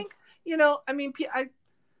 I So, think, I mean,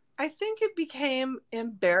 I think it became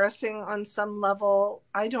embarrassing on some level.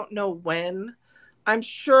 I don't know when. I'm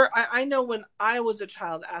sure I know when I was a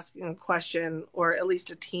child, asking a question, or at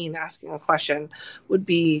least a teen asking a question, would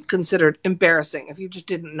be considered embarrassing if you just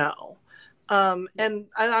didn't know. And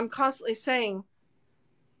I'm constantly saying,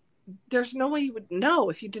 there's no way you would know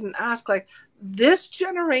if you didn't ask. Like, this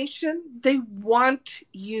generation, they want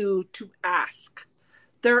you to ask.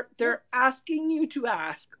 yeah. They're asking you to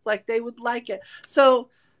ask, like they would like it. So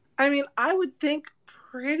I mean, I would think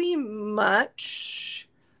pretty much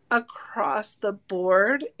across the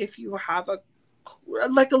board, if you have a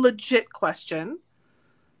like a legit question,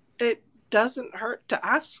 it doesn't hurt to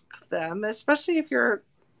ask them, especially if your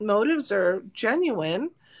motives are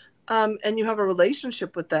genuine, and you have a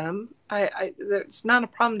relationship with them. It's not a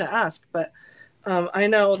problem to ask. But I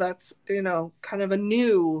know that's, kind of a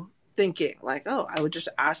new thinking. Like, oh, I would just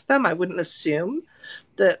ask them. I wouldn't assume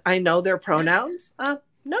that I know their Yeah. pronouns.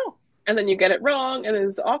 No. And then you get it wrong, and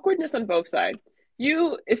there's awkwardness on both sides.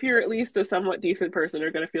 You, if you're at least a somewhat decent person,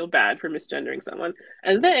 are going to feel bad for misgendering someone.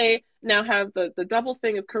 And they now have the double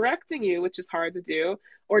thing of correcting you, which is hard to do,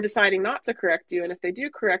 or deciding not to correct you. And if they do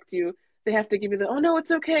correct you, they have to give you oh, no,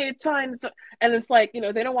 it's okay, it's fine. And it's like, they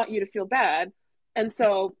don't want you to feel bad. And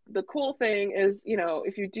so the cool thing is,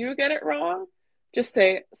 if you do get it wrong, just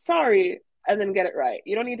say, sorry, and then get it right.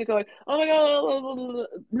 You don't need to go like, oh my god,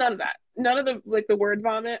 none of that. None of the word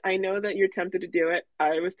vomit. I know that you're tempted to do it.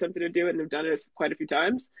 I was tempted to do it and have done it quite a few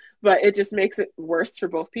times, but it just makes it worse for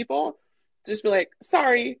both people. Just be like,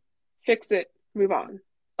 sorry, fix it, move on.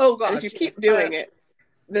 Oh And if you gosh, keep yes. doing it,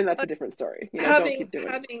 then that's a different story. Don't having keep doing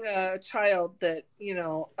it. having a child that,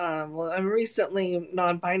 well, I'm recently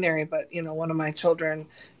non-binary, but one of my children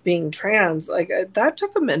being trans, like, that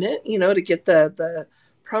took a minute, to get the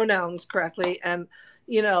pronouns correctly. And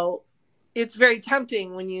you know it's very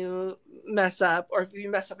tempting when you mess up, or if you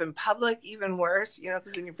mess up in public, even worse,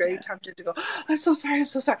 because then you're very Yeah. tempted to go, oh, I'm so sorry, I'm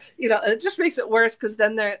so sorry. And it just makes it worse, because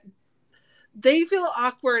then they feel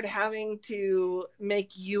awkward having to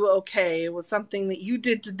make you okay with something that you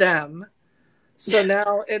did to them. So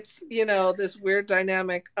now it's, this weird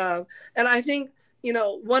dynamic of, and I think,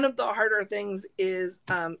 one of the harder things is,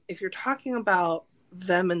 if you're talking about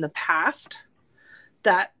them in the past,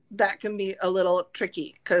 that can be a little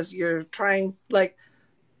tricky, because you're trying, like,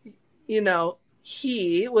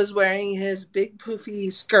 he was wearing his big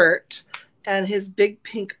poofy skirt and his big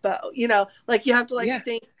pink bow, like, you have to, like, Yeah.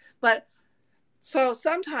 think. But so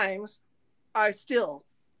sometimes I still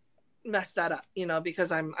mess that up,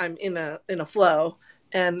 because I'm in a flow,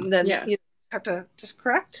 and then Yeah. you have to just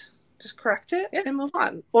correct it Yeah. and move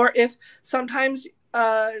on. Or if sometimes,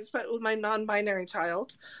 especially with my non-binary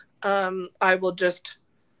child, I will just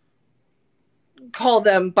call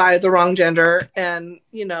them by the wrong gender, and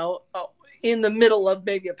in the middle of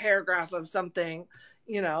maybe a paragraph of something,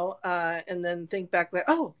 and then think back, like,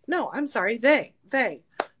 oh no, I'm sorry, they,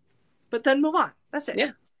 but then move on. That's it.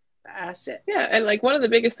 Yeah. That's it. Yeah, and like one of the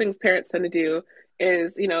biggest things parents tend to do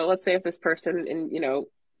is, let's say if this person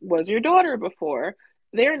was your daughter before,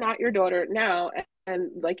 they're not your daughter now, and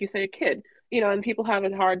like you say, a kid, and people have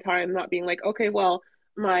a hard time not being like, okay, well,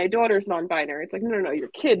 my daughter's non-binary. It's like, no, no, no, your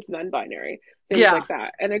kid's non-binary, things Yeah. like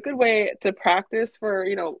that. And a good way to practice for,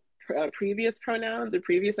 previous pronouns or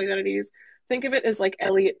previous identities, think of it as like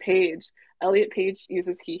Elliot Page. Elliot Page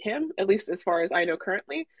uses he, him, at least as far as I know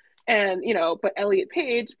currently. And, but Elliot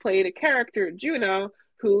Page played a character, Juno,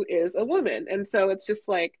 who is a woman. And so it's just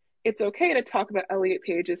like, it's okay to talk about Elliot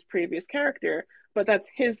Page's previous character, but that's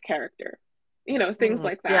his character. Things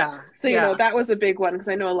like that. Yeah, So, yeah. that was a big one because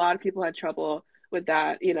I know a lot of people had trouble with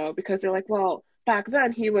that, because they're like, well, back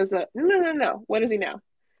then he was a no, no, no. What is he now?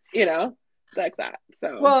 You know, like that.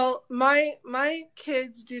 So, Well, my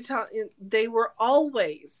kids do tell they were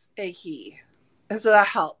always a he, and so that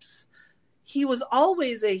helps. He was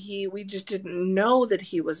always a he. We just didn't know that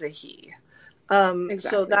he was a he. So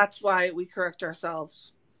exactly. that's why we correct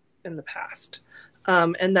ourselves in the past,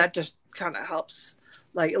 and that just kind of helps.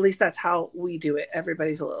 Like at least that's how we do it.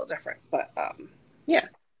 Everybody's a little different, but Yeah.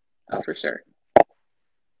 Oh, for sure.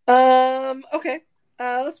 okay.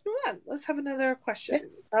 Let's move on. Let's have another question.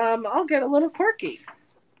 Yeah. I'll get a little quirky.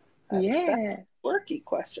 I have 7 Yeah. quirky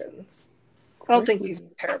questions. I don't think these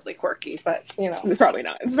Quirky. are terribly quirky, but Probably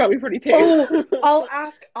not. It's probably pretty tame. Oh,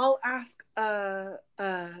 I'll ask the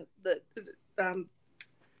um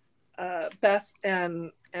Beth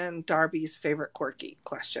and Darby's favorite quirky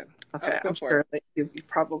question. Oh, Okay, go I'm for it. sure that you've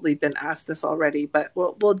probably been asked this already, but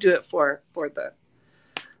we'll do it for the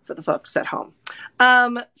folks at home.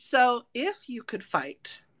 So if you could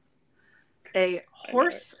fight a I know it.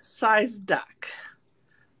 horse-sized duck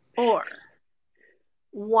or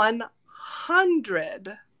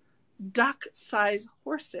 100 duck-sized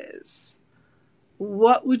horses,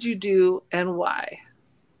 what would you do and why?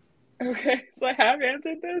 Okay, so I have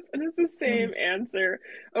answered this, and it's the same answer.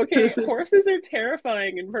 Okay, horses are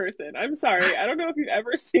terrifying in person. I'm sorry. I don't know if you've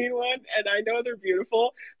ever seen one, and I know they're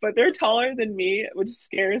beautiful, but they're taller than me, which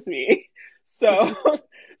scares me. So,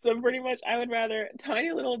 so pretty much, I would rather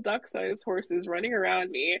tiny little duck-sized horses running around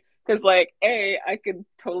me, because like, A, I could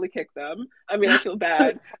totally kick them. I mean, I feel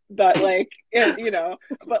bad, but like, and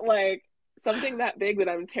but like something that big that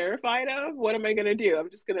I'm terrified of, what am I gonna do? I'm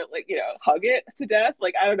just gonna like, hug it to death.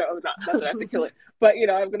 Like I don't know, not that I have to kill it, but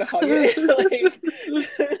I'm gonna hug it. Like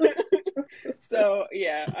so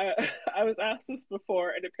yeah, I was asked this before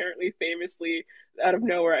and apparently famously out of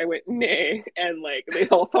nowhere I went nay and like they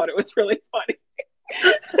all thought it was really funny.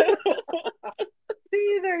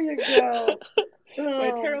 See, there you go.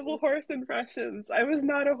 My Oh. terrible horse impressions. I was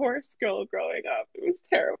not a horse girl growing up. It was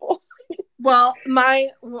terrible. Well,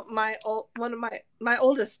 one of my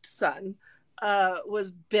oldest son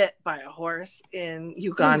was bit by a horse in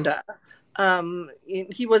Uganda.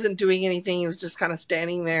 He wasn't doing anything. He was just kind of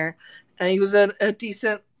standing there, and he was a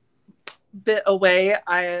decent bit away.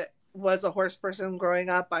 I was a horse person growing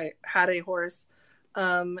up. I had a horse.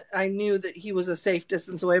 I knew that he was a safe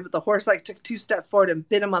distance away, but the horse like took 2 steps forward and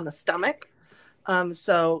bit him on the stomach.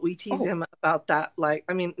 So we teased Oh, him about that. Like,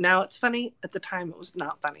 I mean, now it's funny. At the time, it was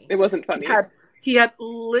not funny. it wasn't He funny. had he had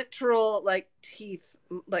literal like teeth,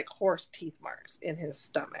 like horse teeth marks in his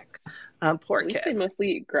stomach. Poor At least they kid.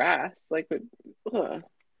 mostly eat grass. Like, ugh,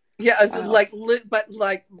 Yeah, it was wow. like but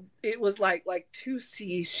like it was like 2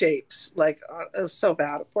 C shapes. Like it was so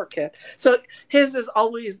bad. Poor kid. So his is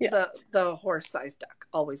always Yeah. the horse sized duck.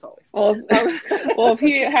 Always, always. Well, Um, well, if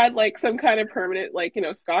he had like some kind of permanent, like,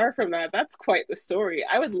 scar from that, that's quite the story.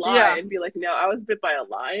 I would lie yeah. and be like, no, I was bit by a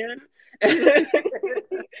lion.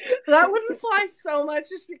 That wouldn't fly so much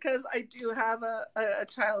just because I do have a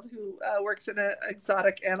child who works in an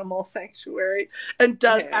exotic animal sanctuary and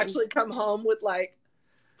does Hey, actually come home with like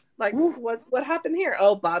whew, what happened here?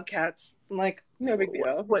 Oh, bobcats. I'm like, no big deal.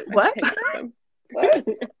 I just what? hang out with them. What?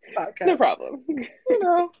 No Bobcat. problem. You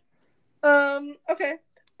know. Okay.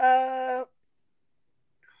 Uh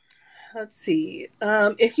let's see.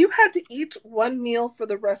 If you had to eat one meal for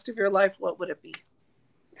the rest of your life, what would it be?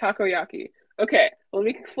 Takoyaki. Okay, well,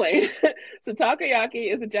 let me explain. So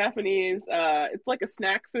takoyaki is a Japanese. It's like a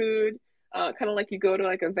snack food. Kind of like you go to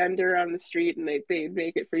like a vendor on the street and they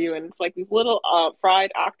make it for you, and it's like these little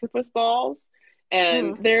fried octopus balls,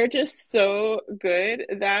 and Hmm. they're just so good.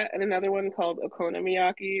 That and another one called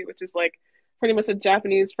okonomiyaki, which is like pretty much a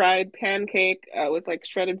Japanese fried pancake with like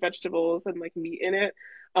shredded vegetables and like meat in it.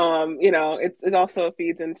 It also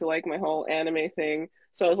feeds into like my whole anime thing.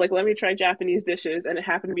 So I was like, let me try Japanese dishes, and it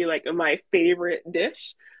happened to be like my favorite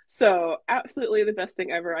dish. So absolutely the best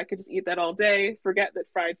thing ever. I could just eat that all day. Forget that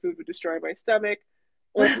fried food would destroy my stomach.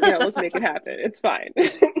 Let's make it happen. It's fine.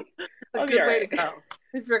 A I'll be good all way to right. go.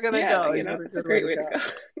 If you're gonna Yeah, go, you have a it's a good way great to way to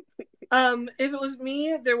go. go. If it was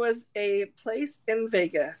me, there was a place in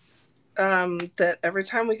Vegas that every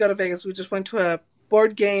time we go to Vegas, we just went to a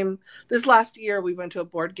board game. This last year, we went to a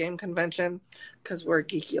board game convention because we're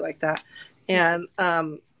geeky like that. And,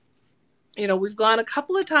 we've gone a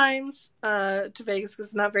couple of times to Vegas because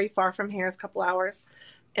it's not very far from here. It's a couple hours.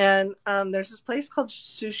 And there's this place called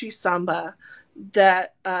Sushi Samba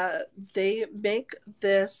that they make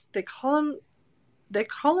this, they call them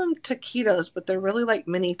taquitos, but they're really like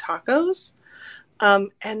mini tacos.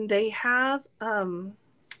 And they have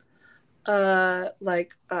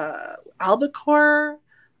albacore,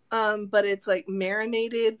 but it's like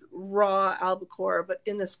marinated raw albacore, but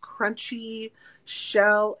in this crunchy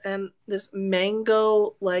shell and this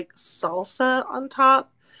mango like salsa on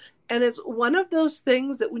top. And it's one of those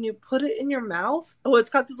things that when you put it in your mouth, oh, it's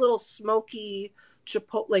got this little smoky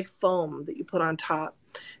chipotle foam that you put on top.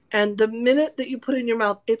 And the minute that you put it in your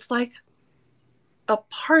mouth, it's like a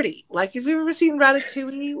party. Like, have you ever seen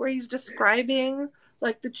Ratatouille where he's describing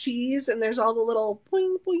like the cheese and there's all the little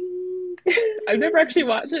boing, boing, boing, I've never actually boing.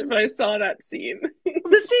 watched it, but I saw that scene.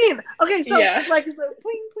 The scene. Okay, so Yeah. like it's like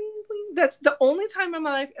boing, boing, boing. That's the only time in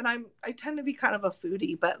my life, and I tend to be kind of a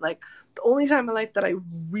foodie, but like the only time in my life that I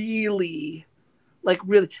really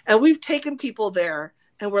really, and we've taken people there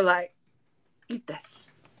and we're like, eat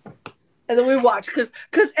this. And then we watch because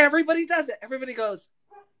everybody does it. Everybody goes,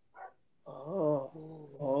 oh,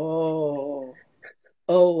 oh,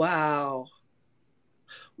 oh, wow.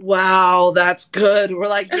 Wow, that's good. We're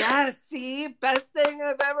like, yes, see, best thing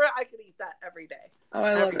I've ever. I could eat that every day. Oh,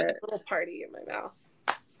 I love Every it. little party in my mouth.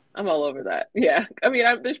 I'm all over that. Yeah. I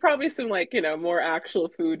mean, there's probably some like, more actual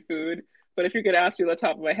food, but if you're gonna ask me on the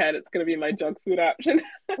top of my head, it's gonna be my junk food option.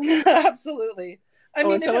 Absolutely. I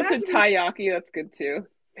Oh, and mean, someone said taiyaki, that's good too.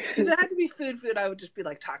 if it had to be food, I would just be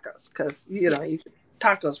like tacos because Yeah. you can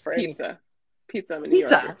tacos for anything. Pizza. I'm a New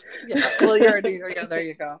Yorker. Pizza. Yeah. Well, you're a New Yorker. Yeah, there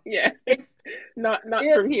you go. Yeah. It's Not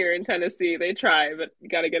it. from here in Tennessee. They try, but you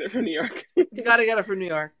got to get it from New York. You got to get it from New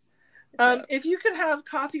York. Yeah. If you could have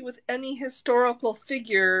coffee with any historical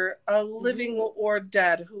figure, living or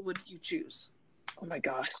dead, who would you choose? Oh my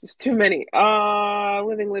gosh, there's too many.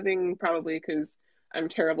 Living, probably because I'm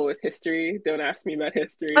terrible with history. Don't ask me about I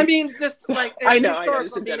history. mean, just like I know, just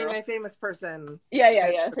historical, in meaning general. a famous person.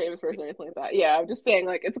 Yeah, famous person or anything like that. Yeah, I'm just saying,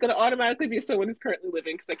 like, it's gonna automatically be someone who's currently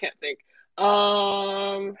living because I can't think.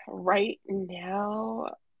 Right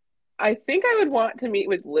now, I think I would want to meet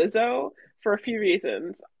with Lizzo for a few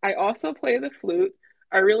reasons. I also play the flute.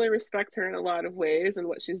 I really respect her in a lot of ways and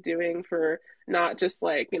what she's doing for not just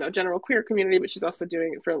like, general queer community, but she's also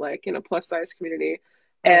doing it for like, plus size community.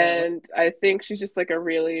 Oh, And I think she's just like a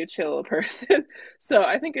really chill person. So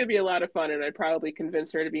I think it'd be a lot of fun and I'd probably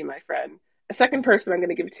convince her to be my friend. A second person I'm going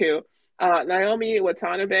to give to Naomi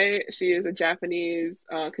Watanabe. She is a Japanese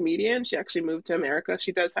comedian. She actually moved to America.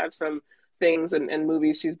 She does have some things and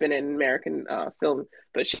movies she's been in American film,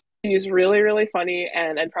 but she's really, really funny,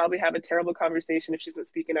 and I'd probably have a terrible conversation if she doesn't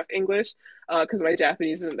speak enough English because my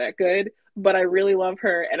Japanese isn't that good. But I really love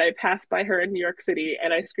her, and I passed by her in New York City,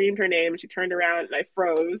 and I screamed her name, and she turned around, and I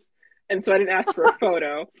froze, and so I didn't ask for a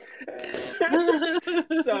photo.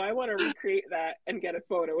 So I want to recreate that and get a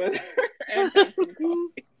photo with her and have some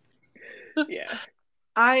coffee. Yeah.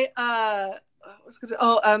 My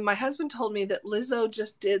husband told me that Lizzo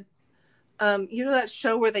just did that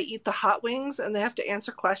show where they eat the hot wings and they have to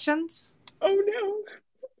answer questions. Oh no.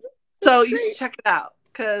 So That's you should great. check it out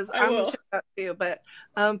because I I'm gonna will. check it out too. But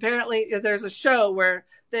apparently there's a show where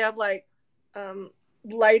they have like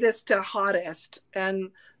lightest to hottest, and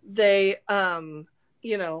they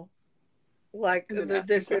like And then ask a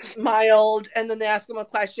this question. mild, and then they ask them a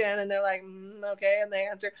question and they're like okay, and they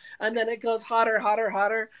answer, and then it goes hotter, hotter,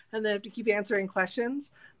 hotter, and they have to keep answering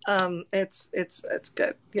questions. It's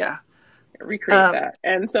good. Yeah. Recreate that.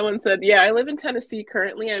 And someone said, yeah, I live in Tennessee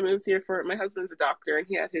currently. I moved here for my husband's a doctor and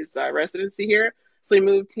he had his residency here. So we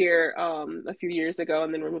moved here a few years ago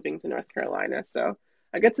and then we're moving to North Carolina. So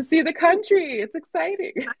I get to see the country. It's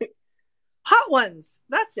exciting. Hot ones.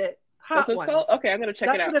 That's it. That's Hot what it's called? ones. Okay, I'm going to check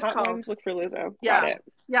it That's out. what it's Hot called. Ones, look for Lizzo. Got Yeah. it.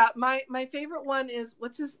 Yeah. My favorite one is,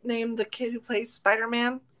 what's his name? The kid who plays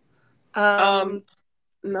Spider-Man. Um,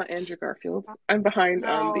 Not Andrew Garfield. I'm behind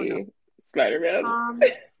on No, no. the Spider-Man. Tom.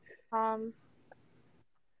 Tom. Tom,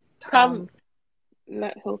 Tom.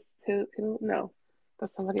 not Hill, no,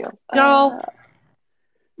 that's somebody else. Y'all,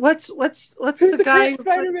 what's Who's the the guy great who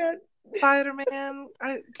plays Spider-Man? Spider-Man?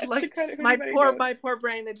 I Extra like credit for anybody who knows. my poor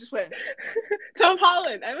brain. It just went. Tom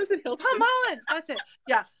Holland. I was in Hilton. Tom Holland. That's it.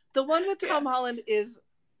 Yeah, the one with Yeah. Tom Holland is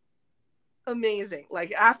amazing.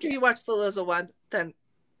 Like after you watch the Lizzo one, then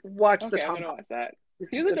watch the Okay, I'm Tom gonna Holland. watch that. It's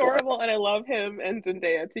He's just adorable. adorable, and I love him and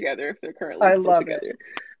Zendaya together if they're currently I still love it. together.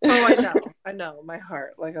 Oh, I know, my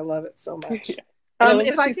heart. Like I love it so much. Yeah. And I love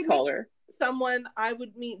If that I she's could taller. meet someone, I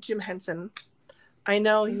would meet Jim Henson. I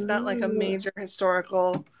know he's not like a Ooh. major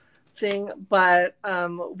historical thing, but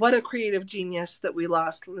what a creative genius that we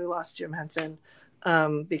lost when we lost Jim Henson.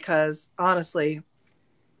 Because honestly,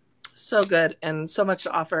 so good and so much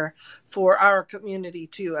to offer for our community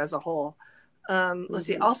too as a whole. Let's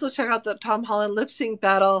see. Also check out the Tom Holland lip sync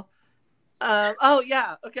battle. Oh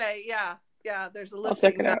yeah, okay, yeah. Yeah, there's a I'll lip check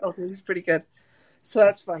sync it now. out. Oh, he's pretty good. So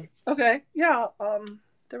that's fun. Okay. Yeah.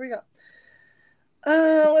 There we go.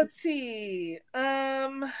 Let's see.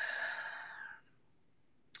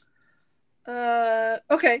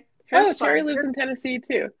 Okay. Here's Oh, Cherry fun. lives in Tennessee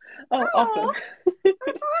too. Oh, awesome. Oh,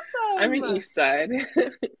 that's I'm in awesome. East Side.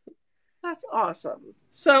 That's awesome.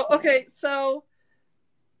 So, Yeah. okay. So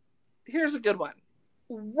here's a good one.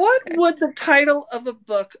 What Okay. would the title of a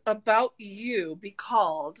book about you be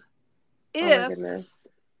called Oh my if goodness.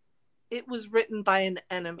 it was written by an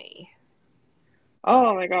enemy?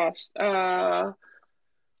 Oh my gosh.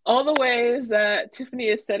 All the ways that Tiffany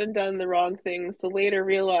has said and done the wrong things to later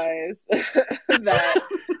realize that,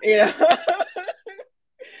 you know,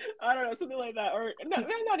 I don't know, something like that, or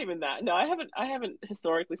not even that. No, I haven't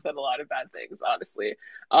historically said a lot of bad things, honestly.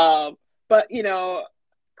 Um, but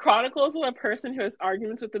chronicles of a person who has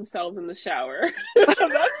arguments with themselves in the shower.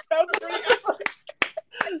 That sounds pretty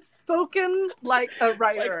epic. Spoken like a Like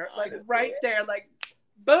writer, like honestly, right there, like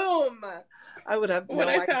boom. I would have when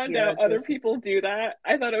no I found idea. out other Just people do that,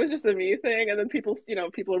 I thought it was just a me thing. And then people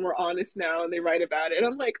are more honest now and they write about it. And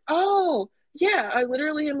I'm like, oh, yeah, I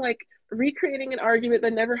literally am like recreating an argument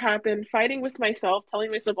that never happened, fighting with myself,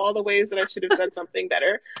 telling myself all the ways that I should have done something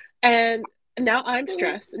better. And now I'm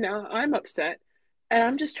stressed. And now I'm upset. And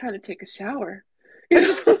I'm just trying to take a shower. I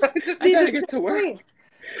just I just I need to gotta get get to work.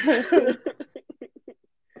 clean.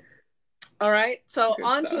 All right. So Good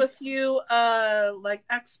on to stuff. a few like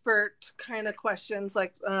expert kind of questions,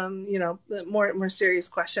 like the more serious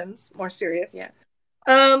questions, more serious. Yeah.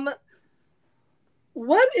 Um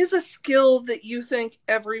what is a skill that you think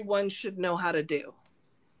everyone should know how to do?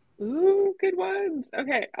 Ooh, good ones.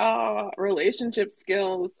 Okay. Relationship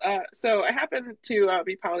skills. So I happen to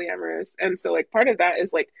be polyamorous, and so like part of that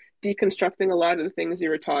is like deconstructing a lot of the things you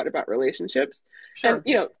were taught about relationships. And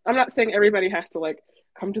Sure. I'm not saying everybody has to like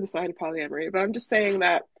come to the side of polyamory, but I'm just saying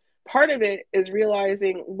that part of it is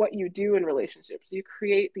realizing what you do in relationships. You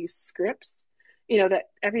create these scripts, that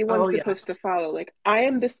everyone's Oh supposed to yes. follow. Like, I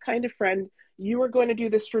am this kind of friend. You are going to do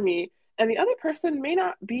this for me, and the other person may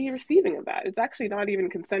not be receiving of that. It's actually not even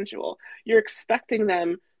consensual. You're expecting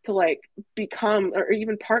them to like become or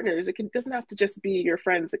even partners. Doesn't have to just be your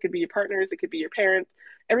friends. It could be your partners. It could be your parents.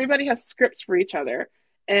 Everybody has scripts for each other,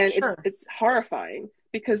 and it's Sure. it's horrifying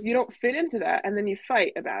because you don't fit into that, and then you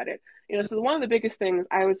fight about it. So one of the biggest things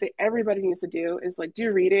I would say everybody needs to do is like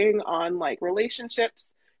do reading on like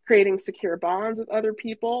relationships, creating secure bonds with other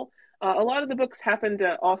people. A lot of the books happen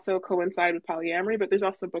to also coincide with polyamory, but there's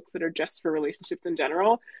also books that are just for relationships in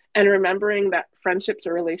general. And remembering that friendships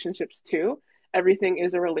are relationships too. Everything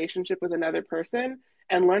is a relationship with another person,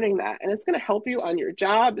 and learning that. And it's going to help you on your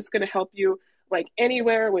job. It's going to help you like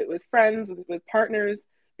anywhere with friends, with partners,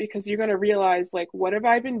 because you're going to realize like, what have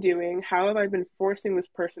I been doing? How have I been forcing this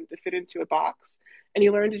person to fit into a box? And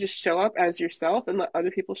you learn to just show up as yourself and let other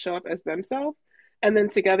people show up as themselves, and then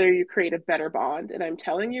together you create a better bond. And I'm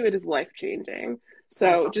telling you, it is life changing.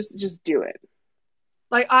 So Awesome. just do it.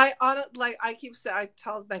 I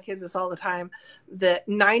tell my kids this all the time that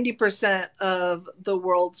 90% of the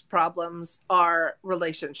world's problems are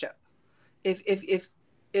relationship.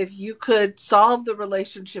 If you could solve the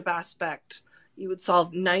relationship aspect, you would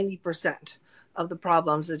solve 90% of the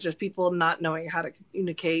problems. It's just people not knowing how to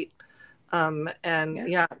communicate. And Yeah.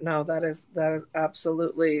 yeah, no, that is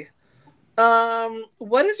absolutely.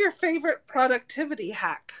 What is your favorite productivity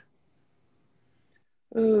hack?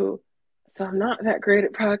 Ooh, so I'm not that great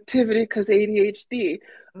at productivity because ADHD.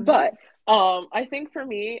 Mm-hmm. But I think for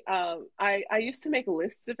me, I used to make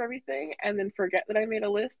lists of everything and then forget that I made a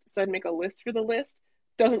list. So I'd make a list for the list.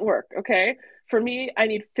 Doesn't work, okay? For me, I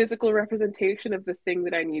need physical representation of the thing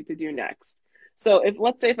that I need to do next. So if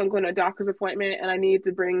let's say if I'm going to a doctor's appointment and I need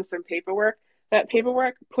to bring some paperwork, that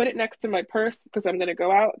paperwork, put it next to my purse because I'm going to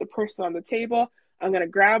go out, the purse is on the table. I'm going to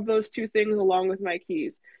grab those two things along with my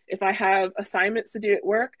keys. If I have assignments to do at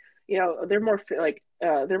work, they're more like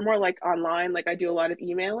online. Like I do a lot of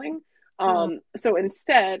emailing. Mm-hmm. So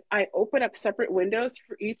instead, I open up separate windows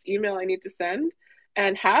for each email I need to send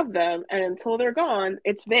and have them. And until they're gone,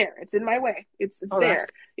 it's there. It's in my way. It's Oh, that's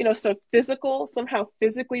there. So somehow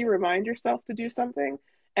physically remind yourself to do something,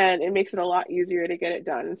 and it makes it a lot easier to get it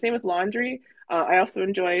done. And same with laundry. I also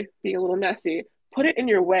enjoy being a little messy. Put it in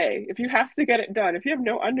your way. If you have to get it done, if you have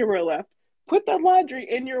no underwear left, put the laundry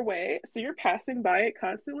in your way so you're passing by it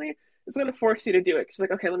constantly. It's going to force you to do it. It's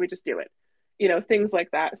like, okay, let me just do it. Things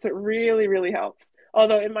like that. So it really, really helps.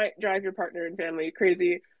 Although it might drive your partner and family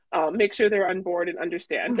crazy. Make sure they're on board and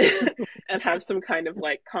understand and have some kind of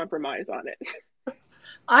like compromise on it.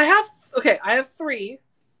 I have okay. I have three.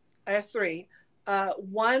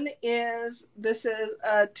 One is, this is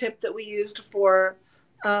a tip that we used for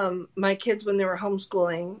my kids when they were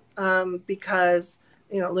homeschooling, because,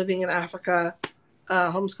 living in Africa,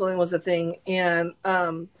 homeschooling was a thing. And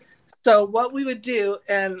so what we would do,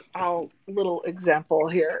 and little example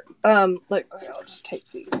here, okay, I'll just take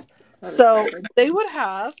these. That is So perfect. they would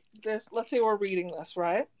have this, let's say we're reading this,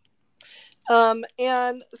 right?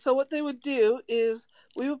 And so what they would do is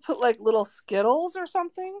we would put like little Skittles or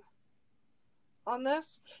something on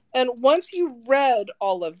this. And once you read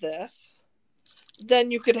all of this, then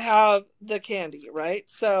you could have the candy, right?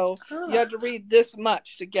 So you Ah, had to read this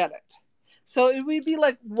much to get it. So it would be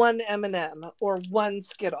like one M&M or one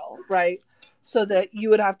Skittle, right? So that you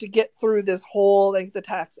would have to get through this whole length of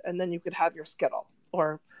text, and then you could have your Skittle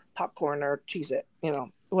or popcorn or Cheez-It,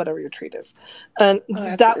 whatever your treat is. And oh, I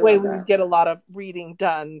that absolutely way love we would that. get a lot of reading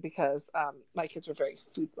done because my kids were very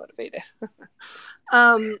food motivated.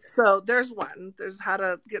 So there's one. There's how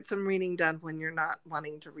to get some reading done when you're not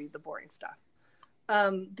wanting to read the boring stuff.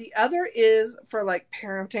 The other is for like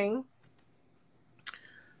parenting.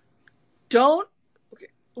 Don't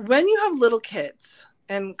When you have little kids,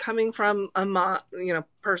 and coming from a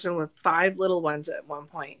person with 5 little ones at one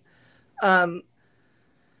point,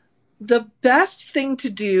 the best thing to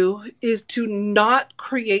do is to not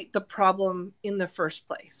create the problem in the first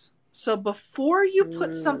place. So before you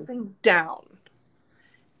put Mm, something down,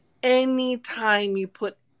 anytime you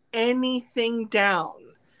put anything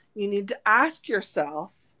down, you need to ask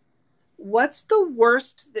yourself, what's the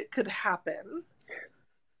worst that could happen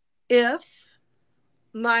if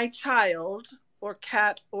my child or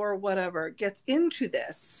cat or whatever gets into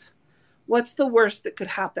this? What's the worst that could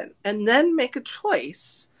happen? And then make a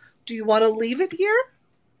choice. Do you want to leave it here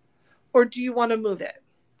or do you want to move it?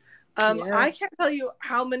 yeah. I can't tell you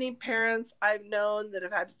how many parents I've known that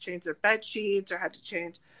have had to change their bed sheets or had to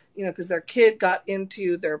change, because their kid got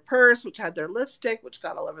into their purse, which had their lipstick, which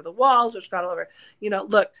got all over the walls, which got all over,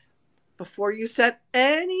 look, before you set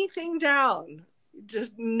anything down,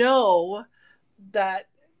 just know that,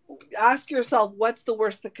 ask yourself, what's the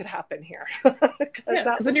worst that could happen here? Because Yeah,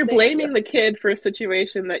 that because then will you're save you. blaming the kid for a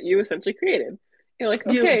situation that you essentially created. You're like,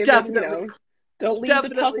 You okay, then, don't leave the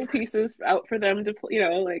definitely, puzzle pieces out for them to,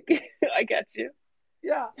 like, I get you.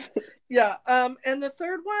 yeah, yeah. And the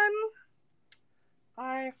third one,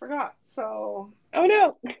 I forgot. So Oh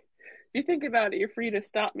no. If you think about it, you're free to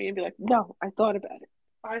stop me and be like, no, I thought about it.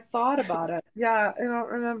 I thought about it. Yeah, I don't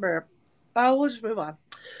remember. Oh, we'll just move on.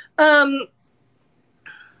 Um,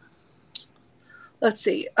 let's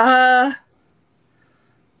see. Um,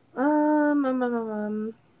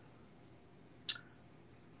 um,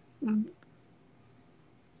 um,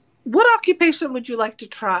 what occupation would you like to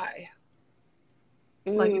try?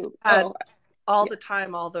 Like if you Ooh, had oh, all yeah, the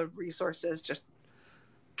time, all the resources, just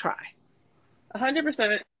try.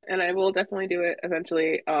 100%. And I will definitely do it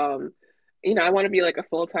eventually. I want to be like a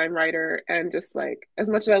full-time writer and just like, as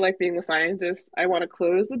much as I like being a scientist, I want to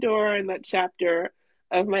close the door in that chapter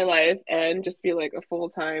of my life and just be like a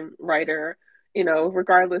full-time writer,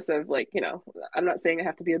 regardless of like, I'm not saying I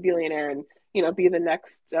have to be a billionaire and, be the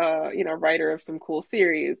next, writer of some cool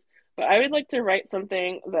series. But I would like to write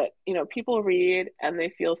something that, people read and they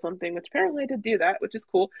feel something, which apparently I did do that, which is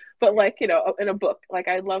cool. But like, in a book, like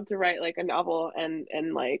I'd love to write like a novel and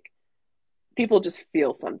like people just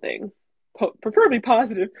feel something, preferably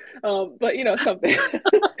positive, but something.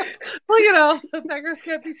 Well, beggars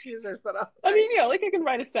can't be choosers, but I okay. mean, like I can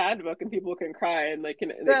write a sad book and people can cry and they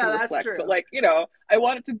can Yeah, that's reflect, but true. like, I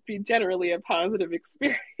want it to be generally a positive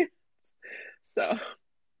experience. So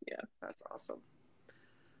yeah. That's awesome.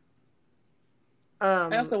 I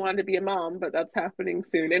Um, also wanted to be a mom, but that's happening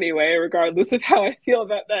soon anyway, regardless of how I feel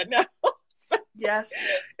about that now. So, yes,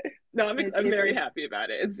 no, it, I'm it, very it, happy about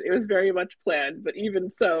it. It was very much planned, but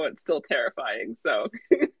even so, it's still terrifying. So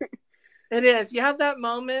it is. You have that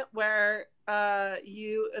moment where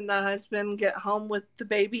you and the husband get home with the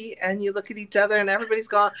baby and you look at each other and everybody's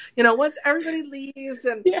gone. Once everybody leaves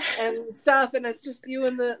and yeah, stuff, and it's just you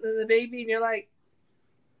and the baby, and you're like,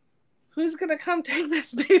 who's gonna come take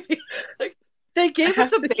this baby? Like, they I gave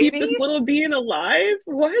us have a to keep baby. this little being alive.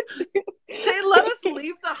 What? They let us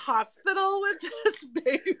leave the hospital with this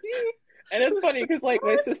baby. And it's funny because like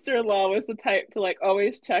my sister-in-law was the type to like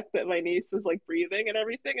always check that my niece was like breathing and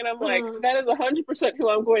everything, and I'm like, Mm. that is 100% who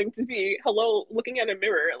I'm going to be. Hello, looking at a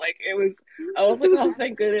mirror, like it was. I was like, oh,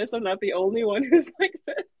 thank goodness I'm not the only one who's like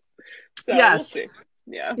this. So we'll Yes, see.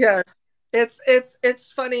 Yeah. yes.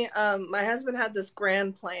 It's funny. My husband had this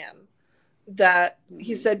grand plan that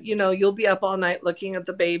he Mm-hmm. said, you'll be up all night looking at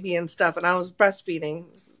the baby and stuff. And I was breastfeeding,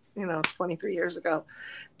 23 years ago.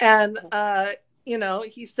 And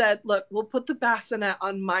he said, look, we'll put the bassinet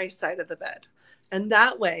on my side of the bed. And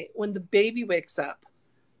that way, when the baby wakes up,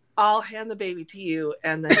 I'll hand the baby to you,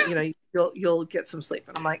 and then, you'll get some sleep.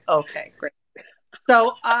 And I'm like, okay, great.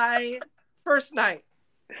 So first night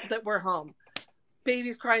that we're home,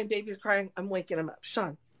 baby's crying. I'm waking him up.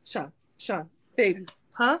 Sean, baby.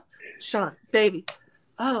 Huh? Sean, baby.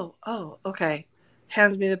 Oh, okay.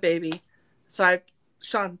 Hands me the baby. So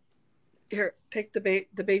Sean, here, take the baby.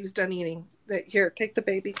 The baby's done eating. Here, take the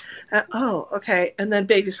baby. Oh, okay. And then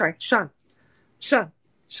baby's crying. Sean. It's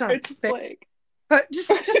just baby. like, just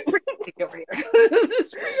bring it over here.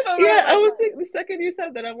 Just bring it over yeah, here. I was thinking the second you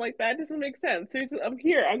said that, I'm like, that doesn't make sense. I'm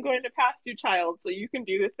here. I'm going to pass you, child, so you can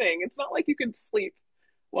do the thing. It's not like you can sleep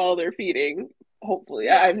while they're feeding. Hopefully,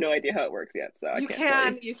 Yeah. I have no idea how it works yet, so I can't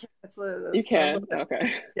tell you. You can. It's You can. little bit,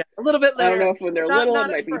 Okay. yeah, a little bit I don't later. know if when they're little it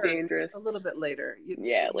might be dangerous. A little bit later.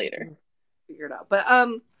 Yeah, later. Figure it out. But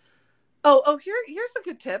here's a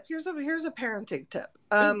good tip. Here's a parenting tip.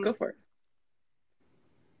 Go for it.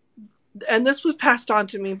 And this was passed on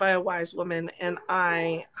to me by a wise woman, and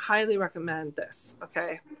I highly recommend this.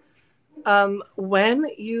 Okay. When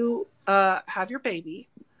you have your baby,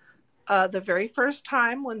 the very first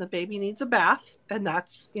time when the baby needs a bath, and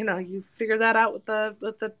that's, you figure that out with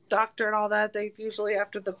the doctor and all that. They usually,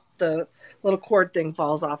 after the little cord thing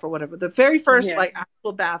falls off or whatever, the very first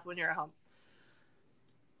actual bath when you're at home,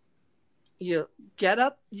 you get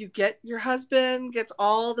up, you get your husband, gets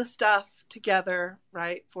all the stuff together,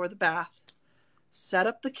 right, for the bath, set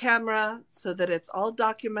up the camera so that it's all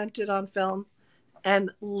documented on film, and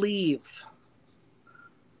leave.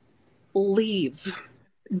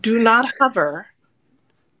 Do not hover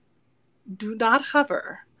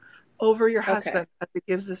over your husband as he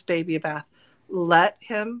gives this baby a bath. Let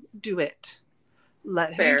him do it.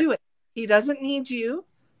 He doesn't need you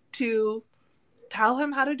to tell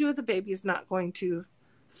him how to do it. The baby's not going to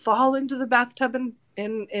fall into the bathtub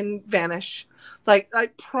and vanish. Like, I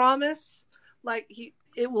promise,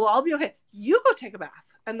 it will all be okay. You go take a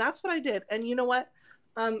bath. And that's what I did. And you know what?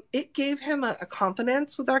 It gave him a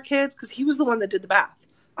confidence with our kids, because he was the one that did the bath.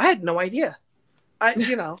 I had no idea. And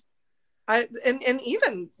even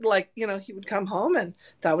he would come home and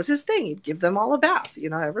that was his thing. He'd give them all a bath,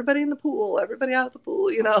 everybody in the pool, everybody out of the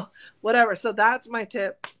pool, whatever. So that's my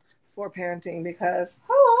tip for parenting, because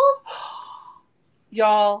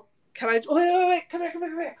y'all, can I, wait, come here.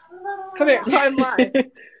 So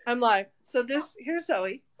I'm live. So here's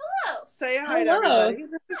Zoe. Hello. Say hi to everybody.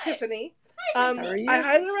 This is Tiffany. How are you? I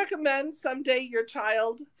highly recommend someday your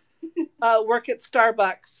child work at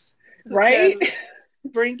Starbucks. Right?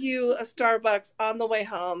 Bring you a Starbucks on the way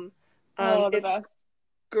home. The it's best.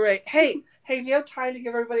 Great. Hey, do you have time to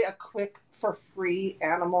give everybody a quick free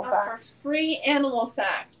animal fact? Free animal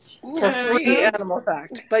fact. Animal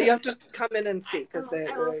fact. But you have to come in and see, because there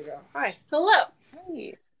you go. Hi. Hello.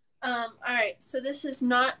 Hey. All right. So this is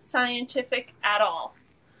not scientific at all.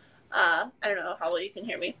 I don't know how well you can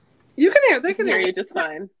hear me. You can hear. They can hear you just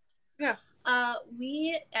fine. Yeah.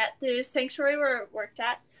 We, at the sanctuary where I worked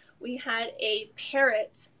at, we had a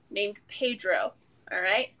parrot named Pedro. All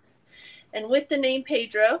right. And with the name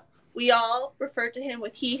Pedro, we all refer to him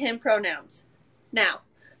with he, him pronouns. Now,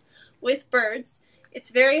 with birds, it's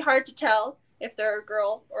very hard to tell if they're a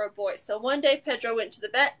girl or a boy. So one day Pedro went to the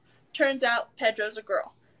vet. Turns out Pedro's a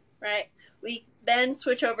girl, right? We then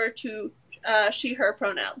switch over to she, her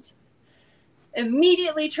pronouns.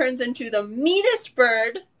 Immediately turns into the meanest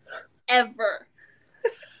bird ever.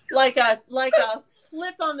 like a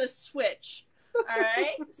flip on the switch. All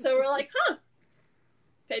right? So we're like,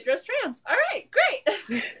 Pedro's trans. All right, great.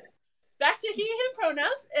 Back to he, him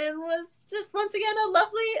pronouns, and was just once again a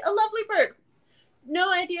lovely bird. No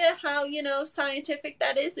idea how, scientific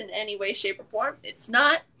that is in any way, shape, or form. It's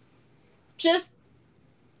not. Just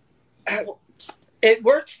it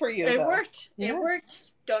worked for you. It though. worked. Yeah. It worked.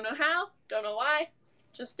 Don't know how. Don't know why.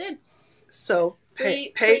 Just did. So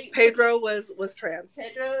Pedro was trans.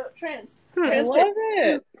 Pedro trans. I love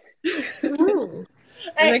it.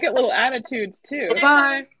 And they get little attitudes too.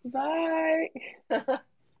 Bye. Bye.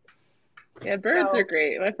 Yeah, birds are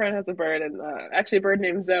great. My friend has a bird, and actually a bird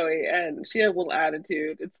named Zoe, and she has a little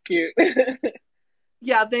attitude. It's cute.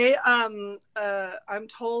 Yeah, they I'm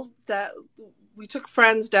told that we took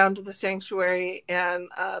friends down to the sanctuary, and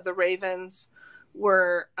the ravens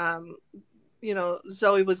were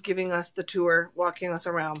Zoe was giving us the tour, walking us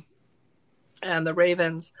around, and the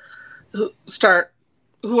ravens who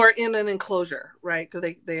are in an enclosure, right?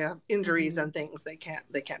 Because they have injuries and things, they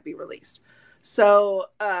can't be released. So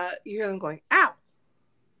you hear them going, ow,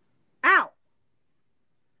 ow,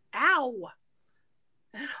 ow.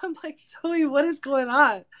 And I'm like, Zoe, what is going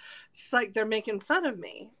on? She's like, they're making fun of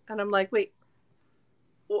me. And I'm like, wait,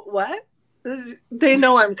 what? They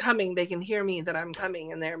know I'm coming. They can hear me that I'm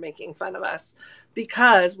coming, and they're making fun of us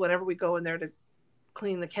because whenever we go in there to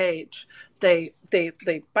clean the cage, they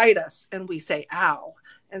bite us and we say ow.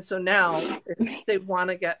 And so now if they want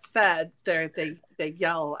to get fed, they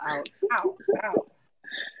yell out ow, ow.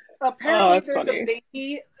 Oh, Apparently that's funny.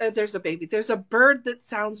 there's a bird that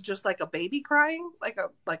sounds just like a baby crying, like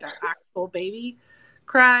an actual baby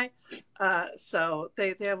cry. So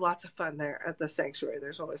they have lots of fun there at the sanctuary.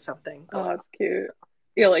 There's always something Oh, going that's cute.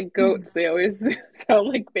 Yeah, like goats, they always sound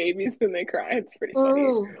like babies when they cry. It's pretty funny.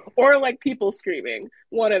 on. Or like people screaming,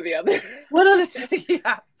 one or the other. One of the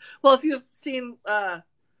yeah. Well, if you've seen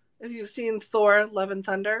Thor: Love and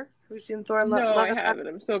Thunder, have you seen Thor: No, Love I and Thunder? haven't.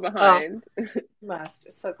 I'm so Oh, behind. you must.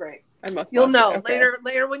 It's so great. I must You'll watch it. know Okay.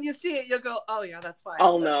 later when you see it. You'll go, oh yeah, that's why.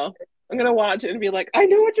 I'll know. I'm gonna watch it and be like, I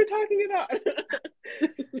know what you're talking about.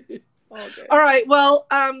 All good. All right. Well,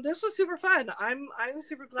 this was super fun. I'm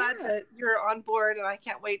super glad Yeah. that you're on board, and I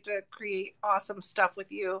can't wait to create awesome stuff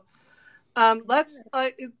with you. Let's.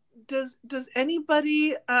 Does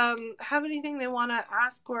anybody have anything they want to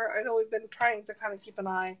ask? Or I know we've been trying to kind of keep an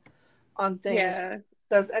eye on things. Yeah.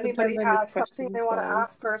 Does Sometimes anybody I miss have something they questions want to though.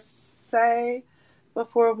 ask or say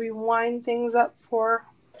before we wind things up for?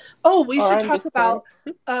 Oh, we Or should I'm talk just like,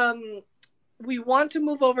 about. We want to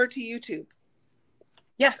move over to YouTube.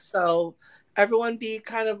 yes. So everyone be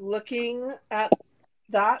kind of looking at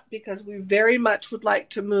that because we very much would like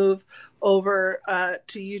to move over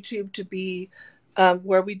to YouTube to be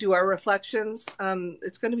where we do our reflections.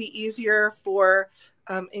 It's going to be easier for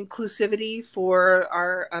inclusivity for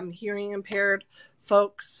our hearing impaired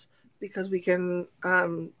folks because we can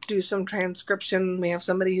do some transcription. We have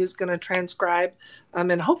somebody who's going to transcribe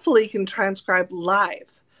and hopefully can transcribe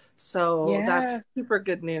live. So that's Yeah. super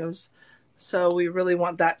good news. So we really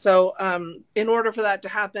want that. So in order for that to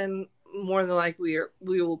happen, more than likely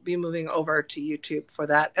we will be moving over to YouTube for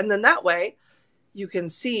that. And then that way you can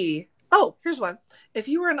see, oh, here's one. If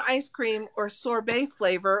you were an ice cream or sorbet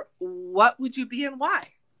flavor, what would you be and why?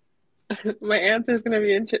 My answer is gonna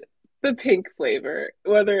be the pink flavor,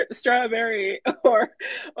 whether strawberry or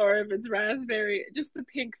if it's raspberry, just the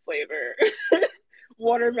pink flavor.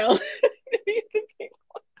 Watermelon. The pink.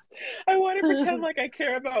 I want to pretend like I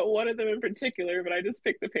care about one of them in particular, but I just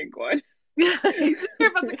picked the pink one. Yeah, you just care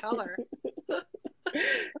about the color.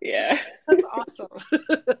 Yeah. That's awesome.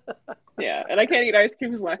 Yeah, and I can't eat ice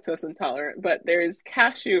cream because lactose intolerant, but there's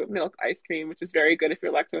cashew milk ice cream, which is very good if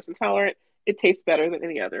you're lactose intolerant. It tastes better than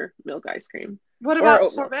any other milk ice cream What or about oat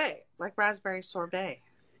milk. sorbet? Like raspberry sorbet?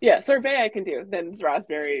 Yeah, sorbet I can do. Then it's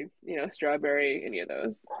raspberry, strawberry, any of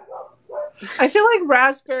those. I feel like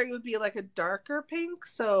raspberry would be like a darker pink,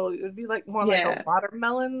 so it would be like more like a Yeah.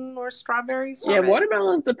 watermelon or strawberry Yeah, sorbet.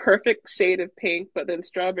 watermelon's the perfect shade of pink, but then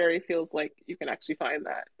strawberry feels like you can actually find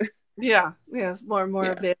that. Yeah, it's more and more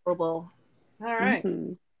Yeah. available. All right.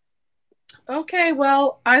 Hmm. Okay,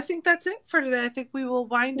 well, I think that's it for today. I think we will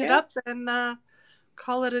wind it Yeah. up and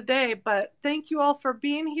call it a day. But thank you all for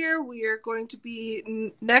being here. We are going to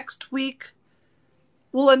be next week.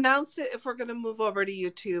 We'll announce it if we're going to move over to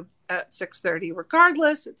YouTube at 6:30.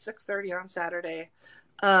 Regardless, it's 6:30 on Saturday.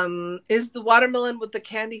 Is the watermelon with the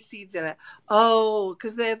candy seeds in it? Oh,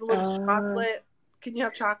 because they have a little chocolate. Can you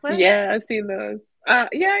have chocolate? Yeah, I've seen those.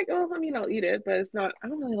 Yeah, well, I mean, I'll eat it, but it's not, I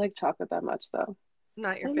don't really like chocolate that much, though.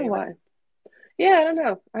 Not I your don't know favorite. why. Yeah, I don't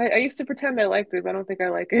know. I used to pretend I liked it, but I don't think I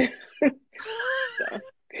like it. So,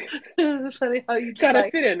 It's funny how you just gotta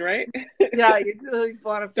like, fit in, right? yeah, you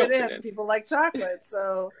want to fit Don't fit in. in. People like chocolate,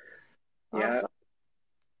 so Yeah. awesome.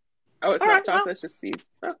 Oh, it's All right, not well, chocolate, it's just seeds.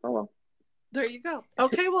 Oh well. there you go.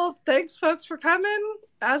 Okay, well, thanks, folks, for coming.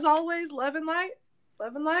 As always, love and light.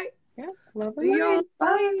 Love and light. Yeah, love and See y'all. light. Bye.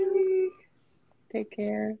 Bye. Take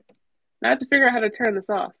care. I have to figure out how to turn this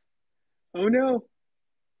off. Oh no.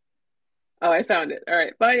 Oh, I found it. All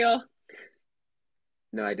right. Bye, y'all.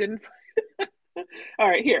 No, I didn't. All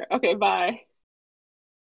right, here. Okay, bye.